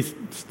yet they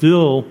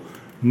still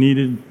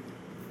needed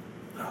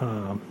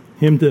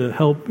him to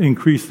help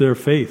increase their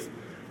faith.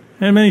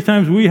 And many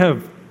times we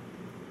have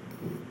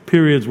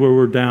periods where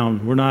we're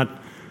down.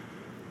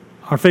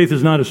 Our faith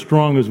is not as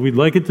strong as we'd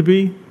like it to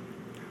be,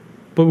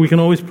 but we can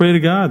always pray to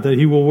God that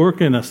he will work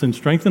in us and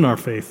strengthen our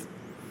faith.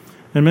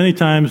 And many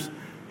times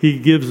he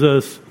gives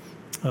us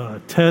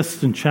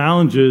tests and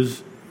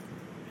challenges,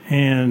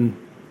 and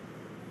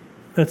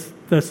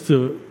that's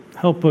to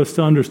help us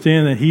to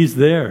understand that he's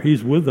there,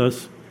 he's with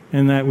us,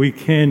 and that we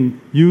can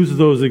use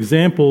those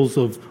examples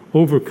of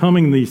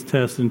overcoming these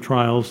tests and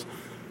trials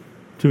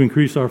to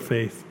increase our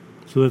faith,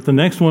 so that the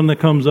next one that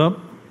comes up,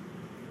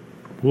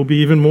 we'll be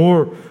even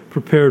more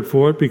prepared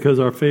for it, because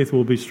our faith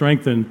will be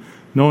strengthened,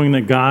 knowing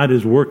that God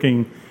is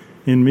working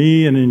in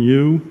me and in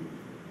you,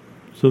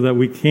 so that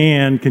we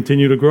can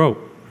continue to grow.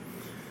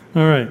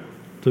 All right.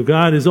 So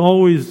God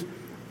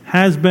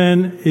has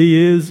been, he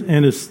is,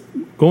 and is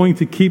going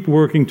to keep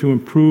working to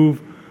improve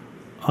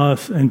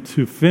us and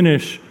to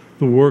finish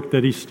the work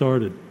that he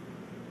started.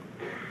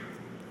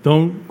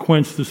 Don't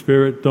quench the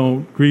Spirit.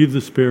 Don't grieve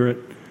the Spirit.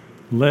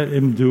 Let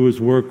him do his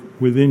work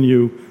within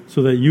you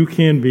so that you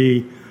can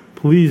be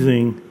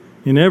pleasing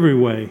in every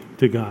way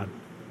to God.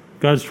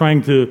 God's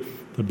trying to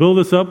build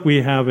us up.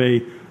 We have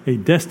a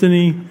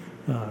destiny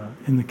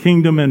in the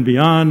kingdom and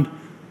beyond.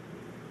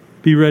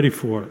 Be ready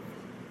for it.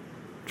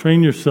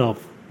 Train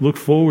yourself. Look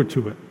forward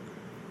to it.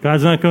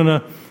 God's not going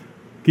to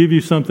give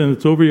you something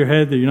that's over your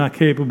head that you're not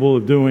capable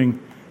of doing.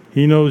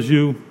 He knows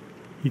you.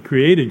 He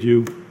created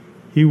you.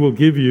 He will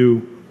give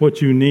you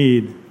what you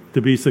need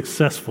to be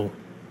successful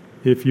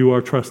if you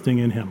are trusting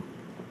in him.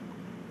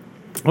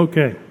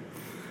 Okay.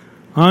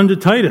 On to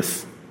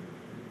Titus.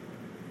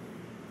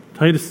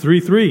 Titus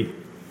 3:3.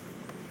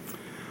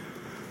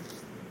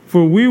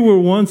 "For we were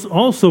once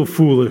also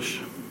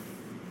foolish,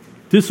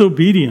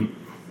 disobedient,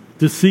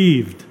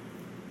 deceived,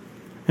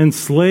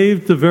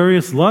 enslaved to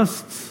various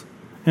lusts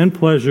and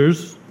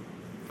pleasures,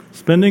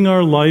 spending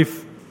our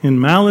life in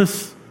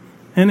malice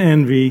and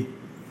envy,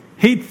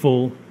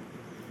 hateful,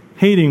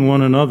 hating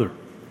one another."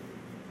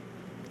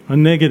 A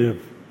negative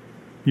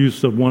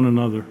use of one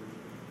another.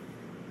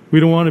 We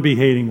don't want to be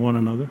hating one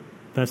another.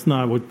 That's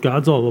not what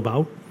God's all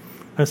about.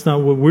 That's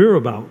not what we're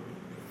about.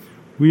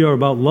 We are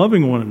about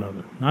loving one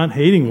another, not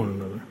hating one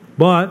another.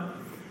 But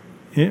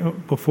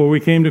before we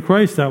came to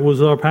Christ, that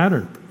was our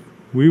pattern.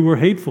 We were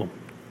hateful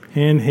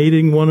and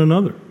hating one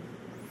another.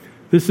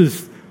 This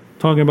is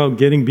talking about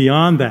getting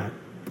beyond that.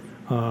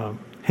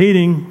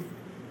 Hating,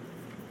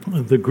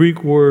 the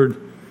Greek word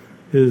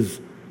is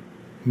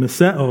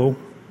miseo,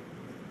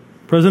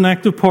 present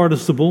active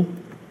participle,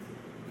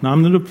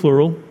 nominative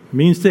plural,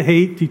 means to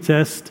hate,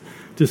 detest,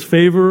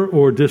 disfavor,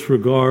 or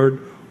disregard.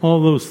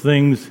 All those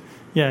things,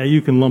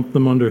 you can lump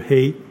them under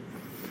hate.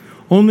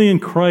 Only in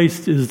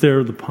Christ is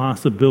there the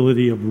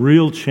possibility of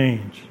real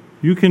change.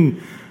 You can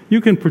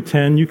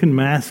pretend, you can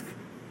mask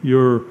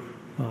your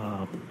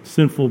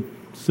sinful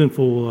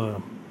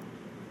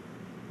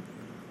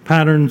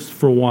patterns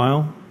for a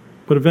while,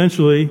 but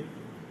eventually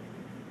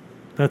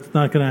that's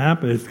not going to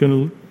happen. It's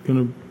you're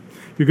going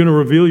to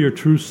reveal your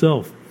true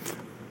self.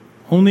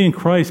 Only in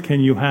Christ can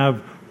you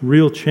have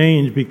real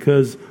change,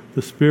 because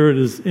the Spirit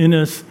is in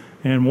us,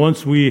 and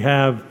once we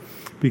have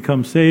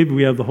become saved,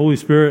 we have the Holy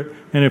Spirit,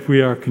 and if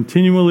we are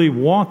continually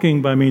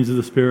walking by means of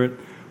the Spirit,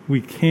 we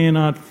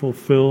cannot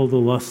fulfill the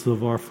lusts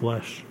of our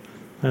flesh.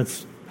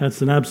 That's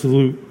an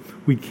absolute.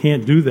 We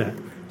can't do that.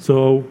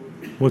 So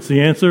what's the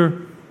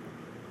answer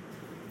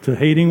to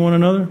hating one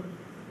another?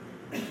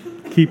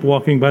 keep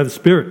walking by the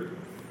Spirit.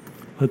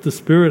 Let the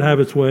Spirit have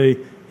its way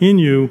in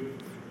you.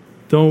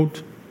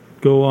 Don't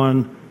go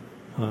on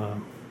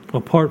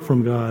apart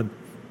from God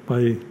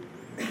by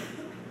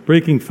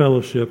breaking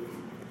fellowship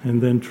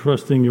and then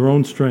trusting your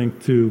own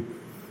strength to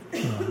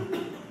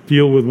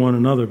deal with one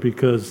another,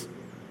 because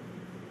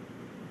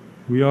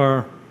we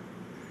are,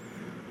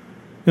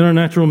 in our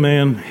natural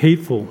man,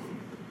 hateful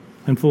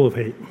and full of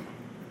hate.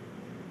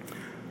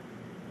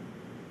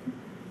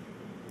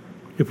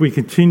 If we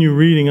continue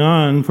reading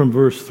on from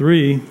verse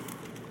 3,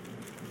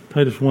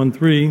 Titus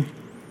 1:3,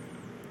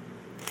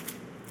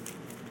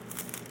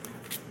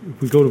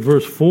 if we go to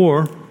verse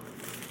 4,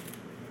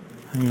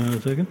 hang on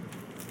a second.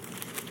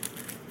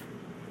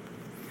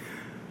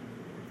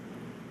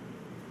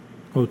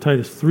 Oh,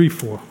 Titus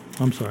 3:4,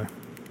 I'm sorry.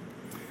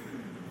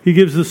 He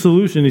gives the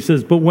solution. He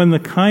says, "But when the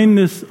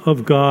kindness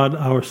of God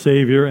our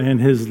Savior and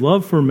his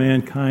love for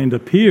mankind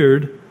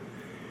appeared,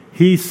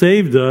 he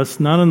saved us,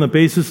 not on the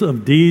basis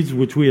of deeds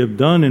which we have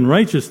done in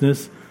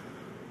righteousness,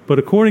 but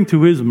according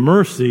to his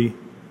mercy,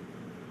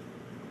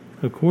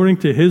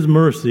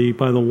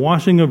 by the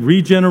washing of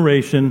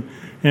regeneration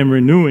and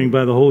renewing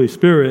by the Holy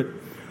Spirit,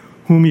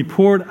 whom he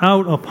poured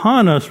out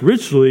upon us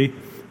richly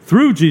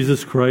through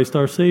Jesus Christ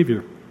our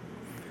Savior.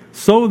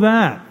 So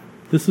that,"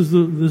 this is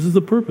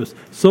the purpose,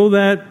 "so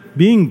that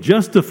being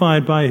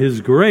justified by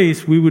his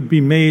grace, we would be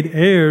made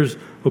heirs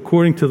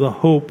according to the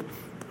hope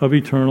of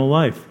eternal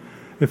life."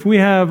 If we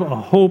have a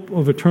hope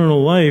of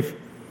eternal life,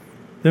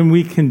 then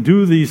we can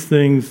do these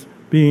things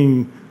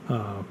being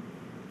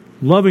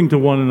loving to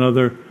one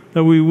another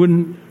that we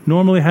wouldn't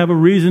normally have a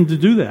reason to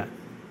do that.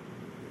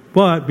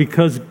 But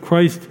because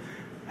Christ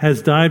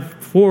has died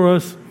for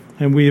us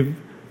and we've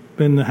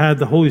had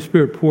the Holy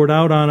Spirit poured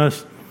out on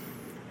us,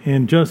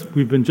 and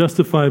we've been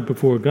justified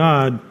before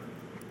God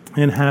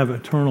and have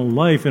eternal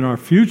life in our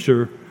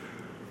future,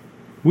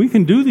 we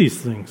can do these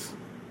things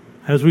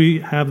as we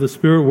have the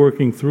Spirit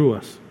working through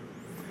us.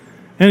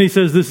 And he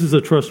says this is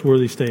a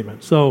trustworthy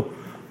statement. So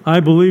I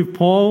believe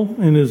Paul,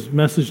 in his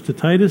message to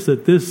Titus,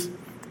 that this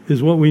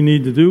is what we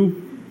need to do.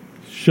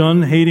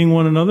 Shun hating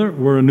one another.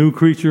 We're a new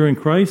creature in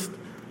Christ.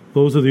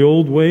 Those are the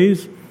old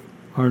ways.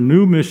 Our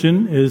new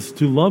mission is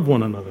to love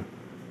one another.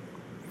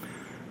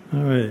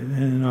 All right,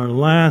 and our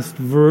last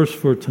verse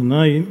for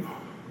tonight,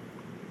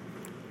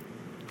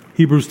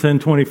 Hebrews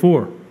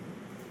 10:24.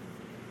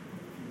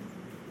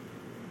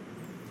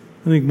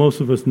 I think most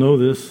of us know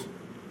this.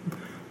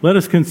 Let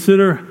us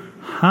consider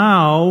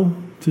how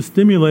to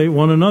stimulate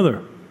one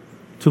another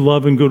to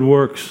love and good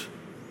works.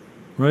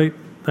 Right?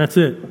 That's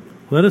it.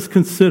 Let us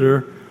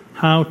consider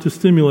how to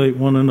stimulate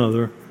one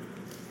another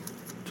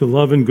to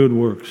love and good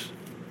works.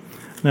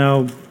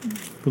 Now,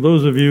 for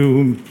those of you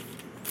who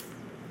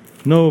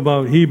know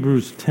about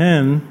Hebrews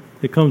 10,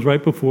 it comes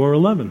right before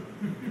 11.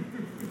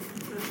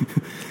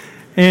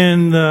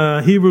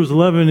 And Hebrews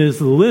 11 is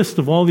the list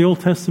of all the Old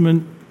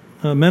Testament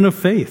men of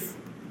faith.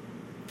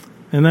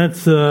 And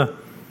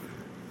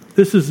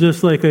this is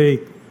just like a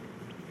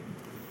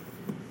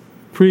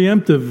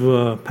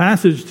preemptive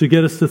passage to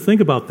get us to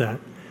think about that.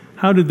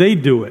 How did they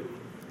do it?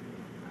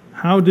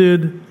 How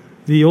did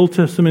the Old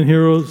Testament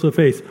heroes of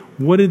faith,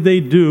 what did they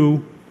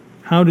do?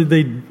 How did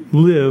they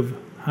live?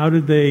 How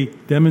did they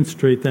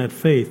demonstrate that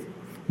faith?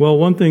 Well,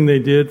 one thing they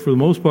did, for the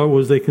most part,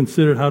 was they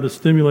considered how to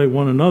stimulate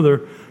one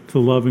another to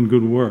love and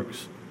good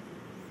works.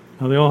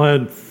 Now, they all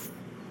had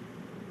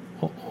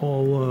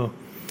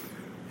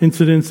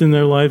incidents in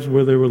their lives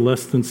where they were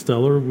less than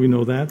stellar. We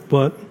know that.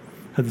 But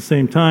at the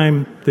same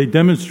time, they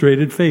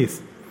demonstrated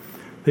faith.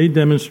 They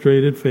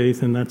demonstrated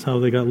faith, and that's how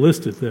they got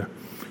listed there.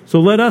 So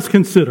let us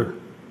consider.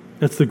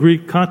 That's the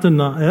Greek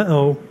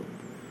katanaeo.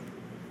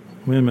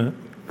 Wait a minute.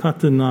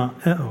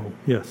 Katanaeo,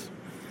 yes.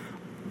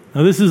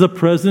 Now, this is a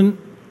present,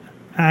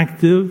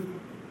 active,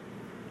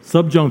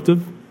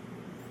 subjunctive,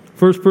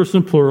 first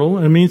person plural,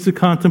 and it means to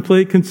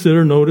contemplate,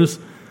 consider, notice,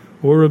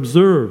 or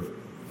observe.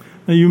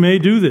 Now, you may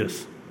do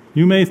this.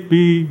 You may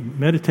be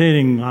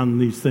meditating on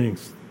these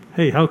things.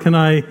 Hey, how can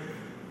I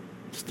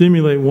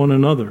stimulate one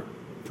another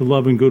to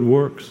love and good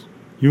works?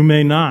 You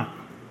may not.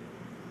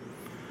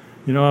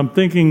 You know, I'm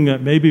thinking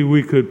that maybe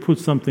we could put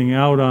something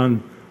out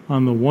on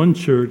the One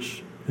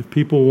Church if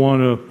people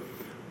want to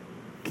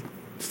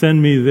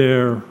send me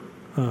their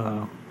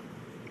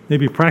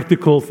maybe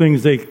practical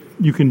things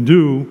you can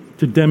do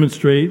to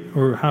demonstrate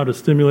or how to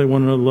stimulate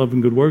one another love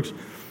and good works.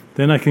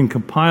 Then I can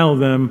compile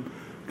them,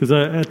 because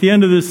at the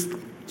end of this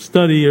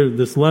study or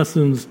this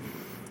lessons,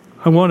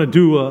 I want to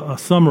do a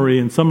summary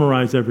and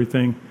summarize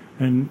everything,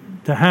 and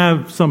to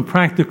have some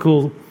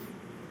practical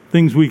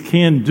things we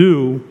can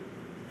do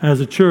as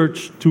a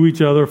church to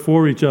each other,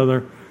 for each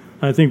other,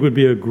 I think would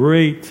be a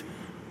great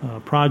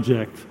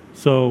project.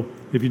 So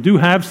if you do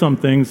have some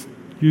things,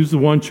 use the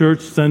One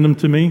Church, send them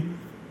to me,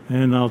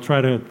 and I'll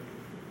try to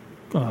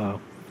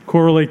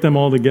correlate them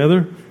all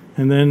together,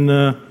 and then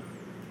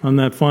on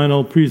that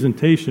final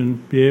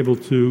presentation, be able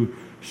to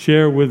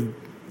share with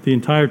the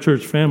entire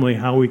church family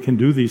how we can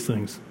do these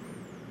things.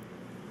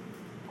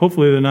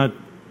 Hopefully they're not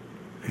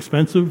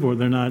expensive, or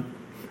they're not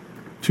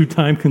too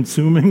time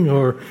consuming,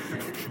 or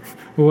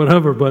or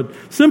whatever. But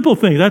simple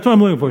things, that's what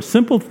I'm looking for.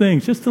 Simple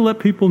things, just to let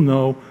people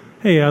know,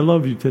 hey, I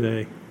love you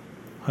today.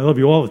 I love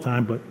you all the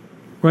time, but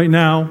right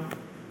now,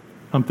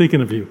 I'm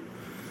thinking of you.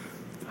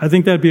 I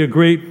think that'd be a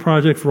great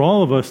project for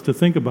all of us to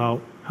think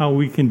about how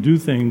we can do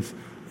things.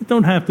 It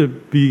don't have to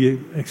be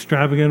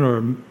extravagant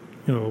or,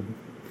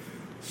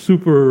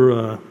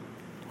 super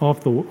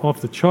off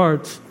the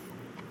charts,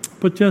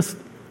 but just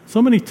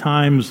so many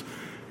times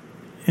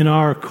in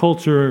our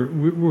culture,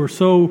 we're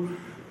so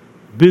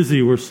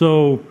busy, we're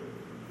so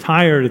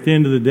tired at the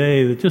end of the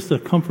day that just a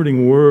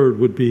comforting word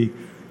would be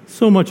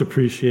so much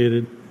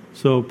appreciated.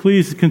 So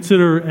please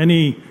consider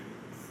any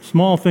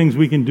small things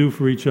we can do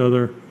for each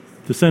other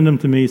to send them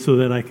to me so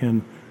that I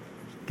can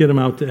get them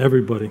out to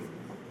everybody.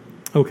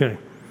 Okay,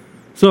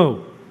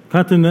 so,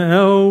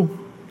 Kataneo,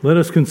 let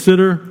us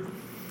consider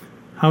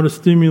how to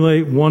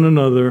stimulate one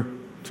another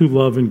to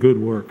love and good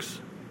works.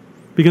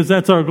 Because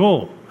that's our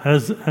goal.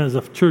 As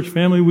a church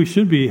family, we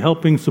should be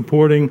helping,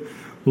 supporting,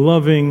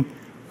 loving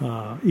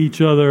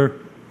each other.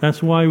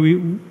 That's why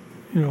we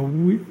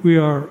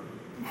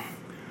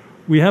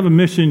have a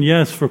mission,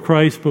 yes, for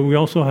Christ, but we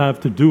also have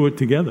to do it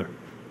together.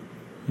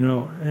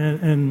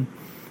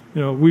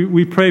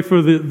 We pray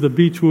for the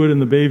Beechwood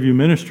and the Bayview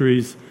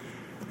ministries,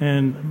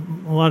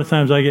 and a lot of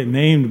times I get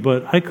named,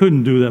 but I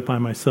couldn't do that by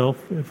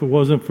myself if it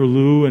wasn't for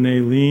Lou and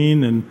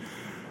Aileen and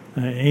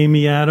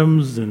Amy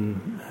Adams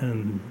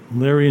and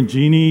Larry and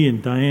Jeannie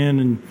and Diane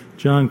and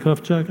John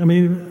Kufchuk. I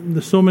mean,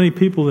 there's so many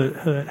people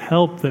that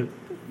help, that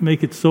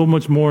make it so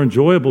much more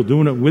enjoyable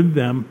doing it with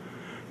them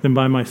than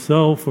by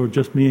myself or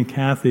just me and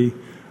Kathy,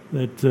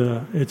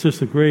 that it's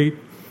just a great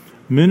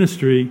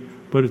ministry,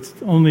 but it's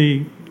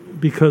only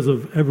because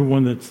of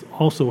everyone that's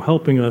also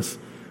helping us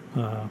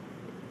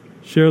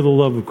share the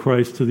love of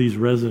Christ to these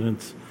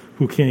residents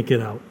who can't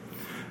get out.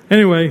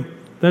 Anyway,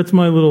 that's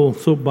my little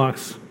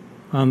soapbox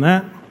on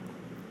that.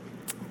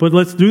 But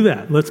let's do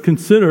that. Let's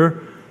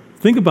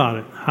think about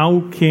it.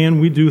 How can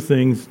we do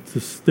things to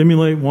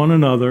stimulate one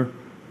another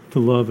to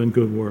love and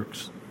good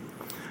works?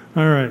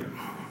 All right.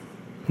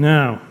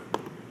 Now,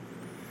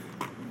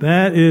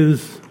 that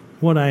is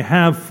what I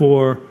have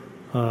for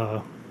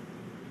our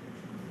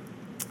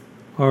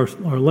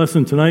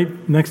lesson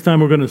tonight. Next time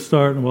we're going to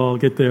start, well, I'll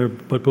get there.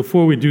 But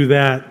before we do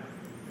that,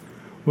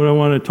 what I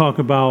want to talk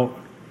about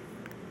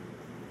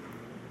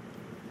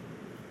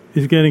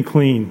is getting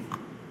clean.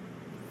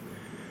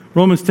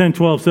 Romans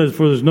 10:12 says,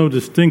 "For there's no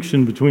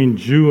distinction between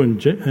Jew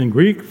and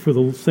Greek, for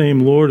the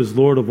same Lord is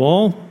Lord of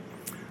all,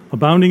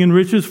 abounding in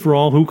riches for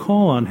all who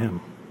call on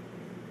him."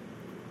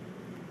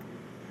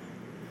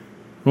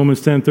 Romans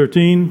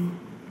 10:13,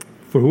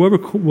 "For whoever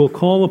will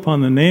call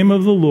upon the name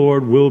of the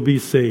Lord will be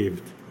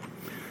saved."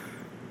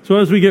 So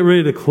as we get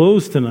ready to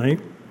close tonight,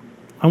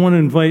 I want to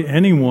invite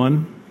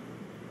anyone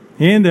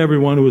and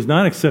everyone who has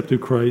not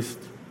accepted Christ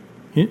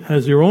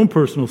as your own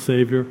personal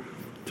Savior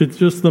to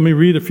just let me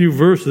read a few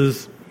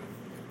verses,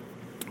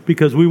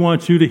 because we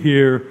want you to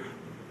hear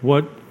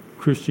what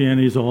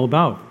Christianity is all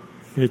about.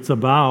 It's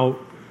about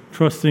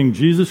trusting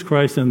Jesus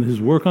Christ and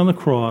his work on the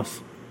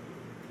cross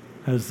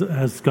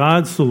as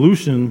God's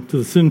solution to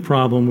the sin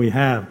problem we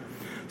have.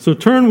 So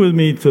turn with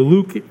me to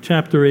Luke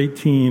chapter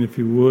 18, if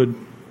you would.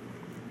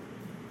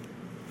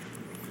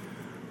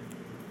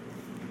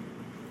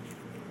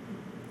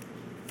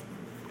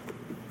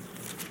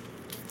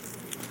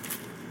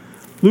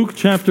 Luke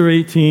chapter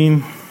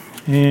 18,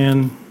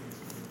 and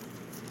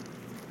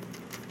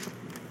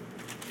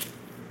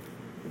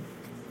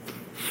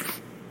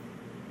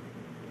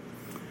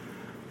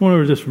I want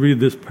to just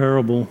read this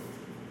parable,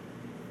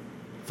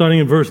 starting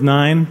in verse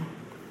 9.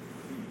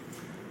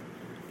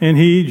 "And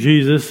he,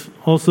 Jesus,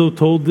 also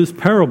told this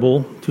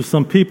parable to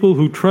some people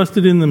who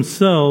trusted in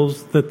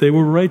themselves that they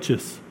were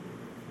righteous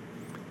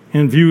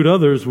and viewed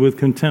others with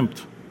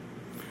contempt.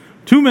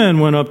 2 men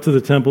went up to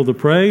the temple to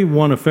pray,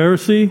 one a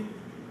Pharisee,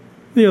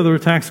 the other a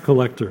tax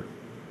collector.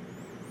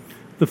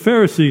 The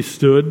Pharisee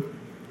stood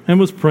and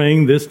was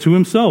praying this to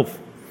himself: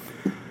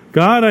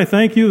 'God, I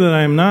thank you that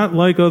I am not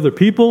like other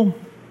people,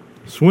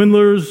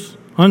 swindlers,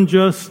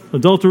 unjust,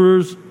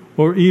 adulterers,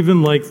 or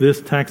even like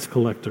this tax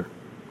collector.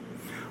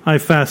 I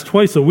fast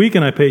twice a week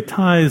and I pay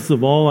tithes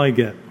of all I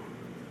get.'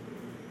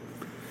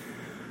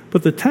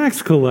 But the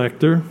tax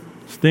collector,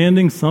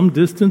 standing some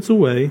distance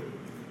away,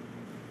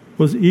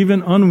 was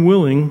even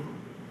unwilling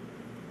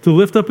to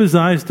lift up his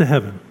eyes to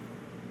heaven,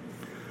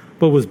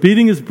 but was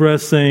beating his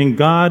breast, saying,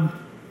 'God,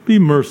 be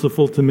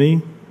merciful to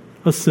me,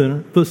 the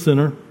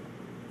sinner.'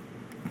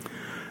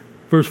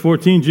 Verse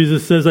 14,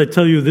 Jesus says, 'I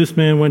tell you, this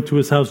man went to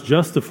his house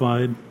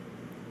justified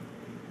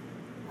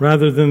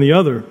rather than the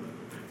other.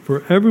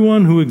 For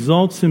everyone who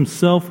exalts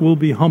himself will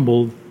be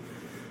humbled,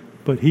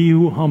 but he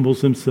who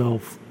humbles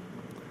himself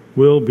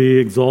will be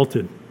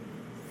exalted.'"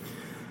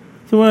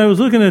 So when I was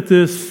looking at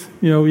this,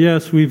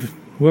 yes,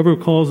 whoever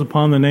calls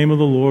upon the name of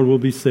the Lord will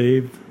be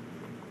saved.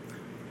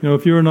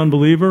 If you're an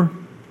unbeliever,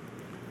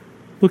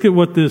 look at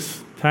what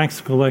this tax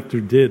collector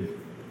did.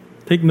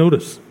 Take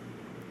notice.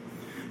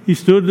 He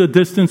stood a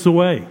distance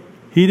away.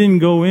 He didn't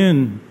go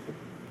in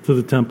to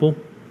the temple.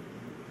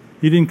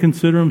 He didn't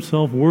consider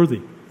himself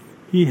worthy.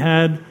 He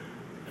had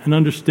an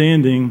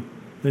understanding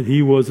that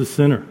he was a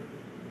sinner.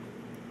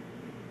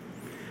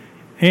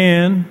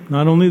 And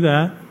not only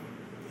that,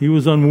 he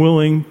was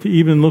unwilling to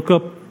even look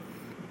up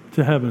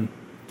to heaven,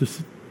 to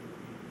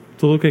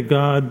look at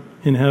God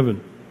in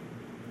heaven,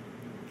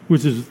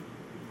 which is,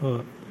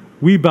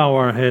 we bow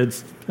our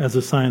heads as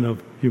a sign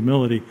of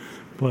humility,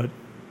 but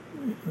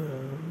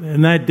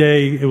in that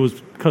day it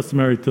was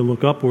customary to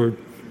look upward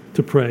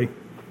to pray.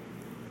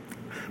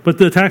 But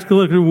the tax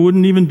collector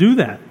wouldn't even do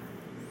that.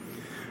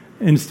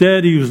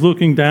 Instead, he was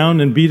looking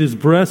down and beat his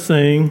breast,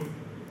 saying,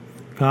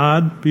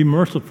 God, be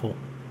merciful.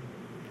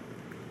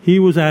 He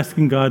was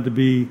asking God to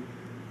be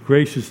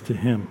gracious to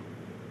him.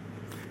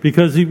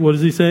 Because what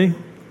does he say?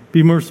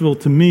 Be merciful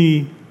to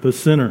me, the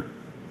sinner.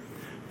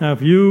 Now,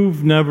 if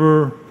you've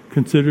never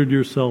considered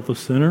yourself a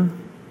sinner,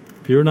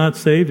 if you're not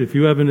saved, if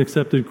you haven't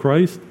accepted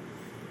Christ,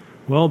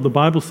 well, the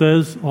Bible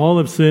says all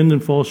have sinned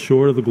and fall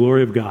short of the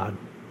glory of God.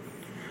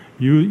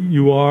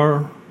 You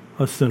are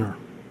a sinner.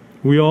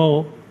 We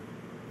all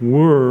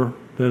were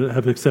that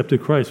have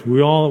accepted Christ.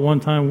 We all at one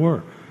time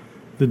were.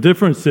 The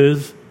difference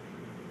is,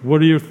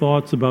 what are your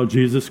thoughts about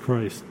Jesus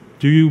Christ?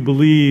 Do you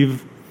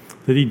believe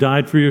that he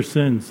died for your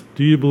sins?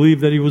 Do you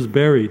believe that he was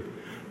buried?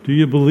 Do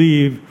you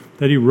believe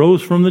that he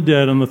rose from the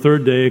dead on the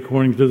third day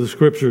according to the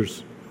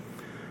Scriptures?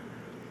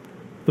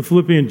 The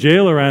Philippian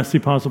jailer asked the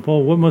Apostle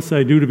Paul, what must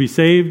I do to be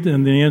saved?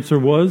 And the answer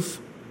was,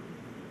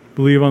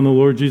 believe on the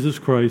Lord Jesus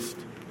Christ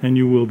and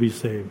you will be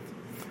saved.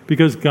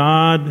 Because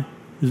God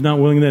is not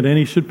willing that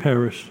any should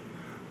perish,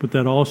 but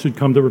that all should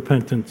come to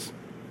repentance.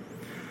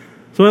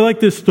 So I like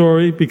this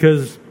story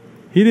because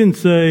he didn't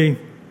say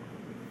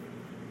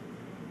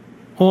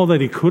all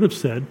that he could have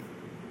said.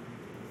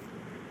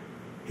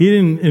 He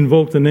didn't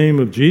invoke the name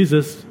of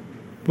Jesus,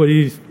 but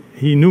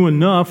he knew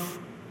enough.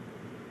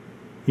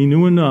 He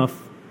knew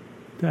enough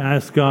to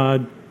ask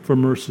God for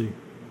mercy.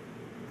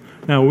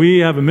 Now, we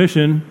have a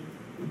mission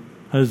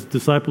as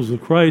disciples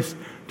of Christ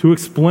to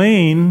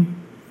explain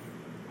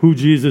who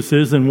Jesus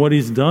is and what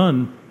he's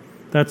done.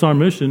 That's our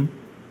mission.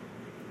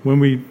 When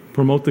we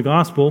promote the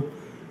gospel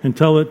and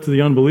tell it to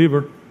the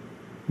unbeliever,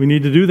 we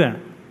need to do that.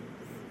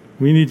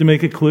 We need to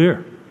make it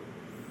clear.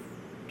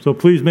 So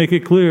please make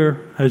it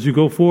clear as you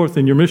go forth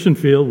in your mission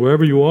field,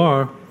 wherever you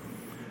are,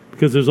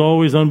 because there's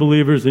always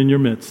unbelievers in your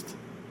midst.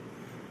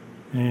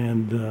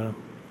 And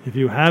if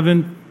you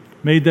haven't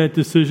made that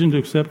decision to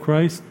accept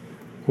Christ,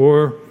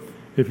 or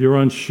if you're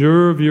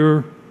unsure of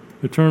your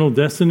eternal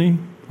destiny,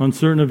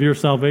 uncertain of your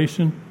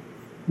salvation,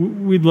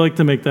 we'd like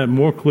to make that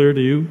more clear to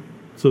you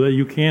so that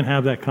you can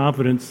have that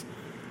confidence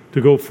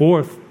to go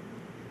forth,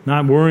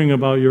 not worrying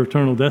about your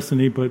eternal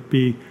destiny, but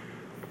be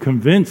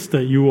convinced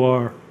that you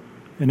are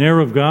an heir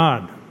of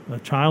God, a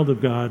child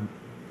of God,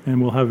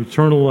 and will have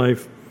eternal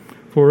life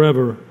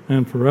forever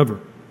and forever.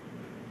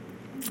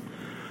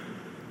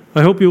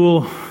 I hope you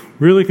will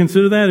really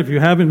consider that. If you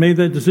haven't made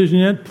that decision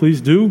yet,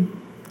 please do.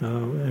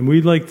 And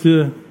we'd like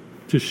to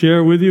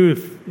share with you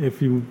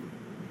if you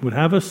would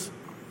have us.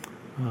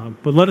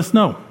 But let us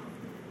know.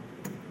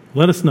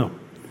 Let us know.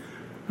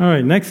 All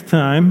right, next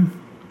time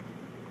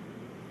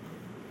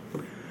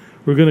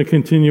we're going to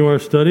continue our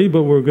study,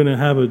 but we're going to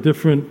have a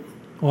different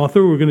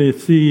author. We're going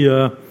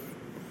to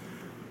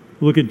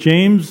look at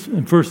James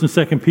and 1st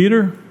and 2nd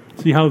Peter,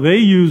 see how they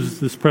use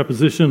this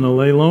preposition,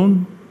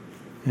 alelon,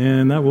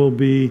 and that will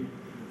be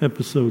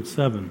episode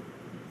 7.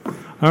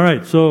 All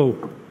right,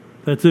 so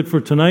that's it for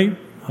tonight.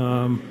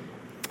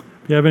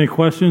 If you have any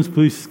questions,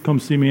 please come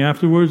see me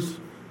afterwards.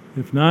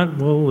 If not,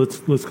 well,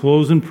 let's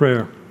close in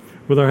prayer.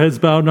 With our heads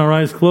bowed and our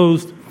eyes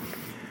closed.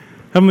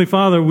 Heavenly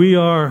Father, we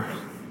are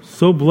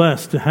so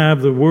blessed to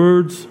have the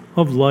words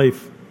of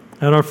life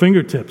at our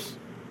fingertips.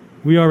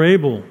 We are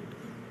able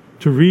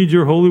to read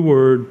your holy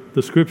word,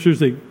 the scriptures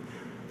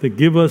that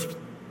give us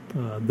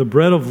the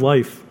bread of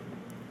life.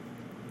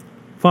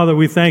 Father,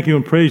 we thank you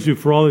and praise you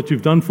for all that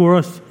you've done for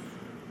us,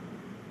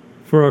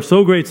 for our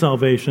so great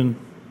salvation,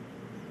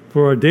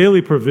 for our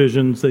daily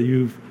provisions that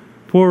you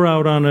pour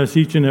out on us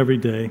each and every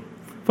day.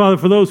 Father,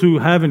 for those who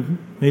haven't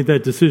made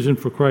that decision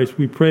for Christ,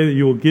 we pray that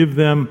you will give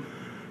them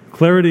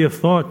clarity of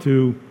thought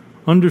to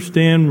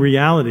understand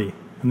reality.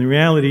 And the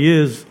reality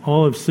is,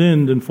 all have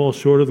sinned and fall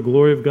short of the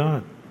glory of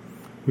God.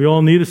 We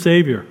all need a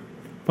Savior.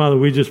 Father,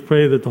 we just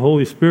pray that the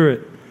Holy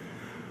Spirit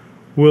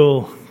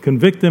will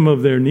convict them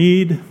of their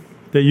need,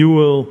 that you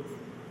will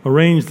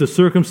arrange the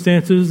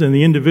circumstances and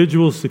the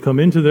individuals to come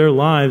into their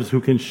lives who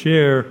can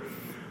share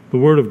the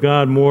Word of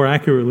God more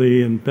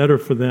accurately and better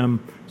for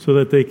them so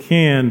that they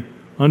can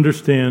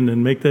understand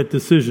and make that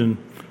decision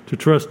to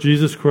trust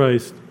Jesus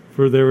Christ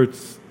for their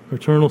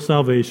eternal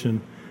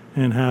salvation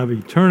and have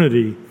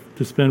eternity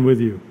to spend with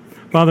you.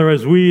 Father,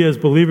 as we as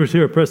believers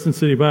here at Preston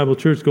City Bible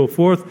Church go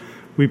forth,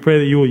 we pray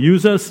that you will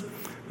use us,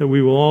 that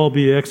we will all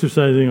be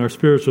exercising our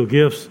spiritual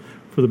gifts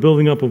for the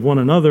building up of one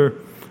another,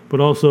 but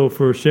also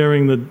for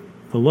sharing the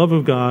love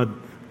of God,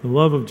 the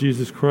love of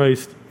Jesus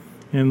Christ,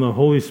 and the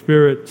Holy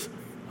Spirit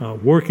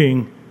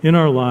working in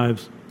our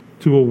lives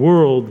to a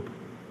world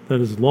that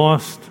is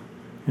lost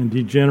and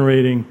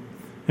degenerating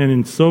and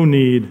in so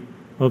need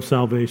of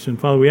salvation.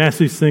 Father, we ask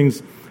these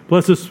things.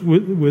 Bless us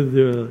with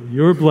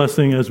your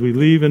blessing as we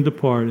leave and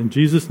depart. In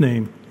Jesus'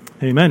 name,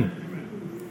 amen.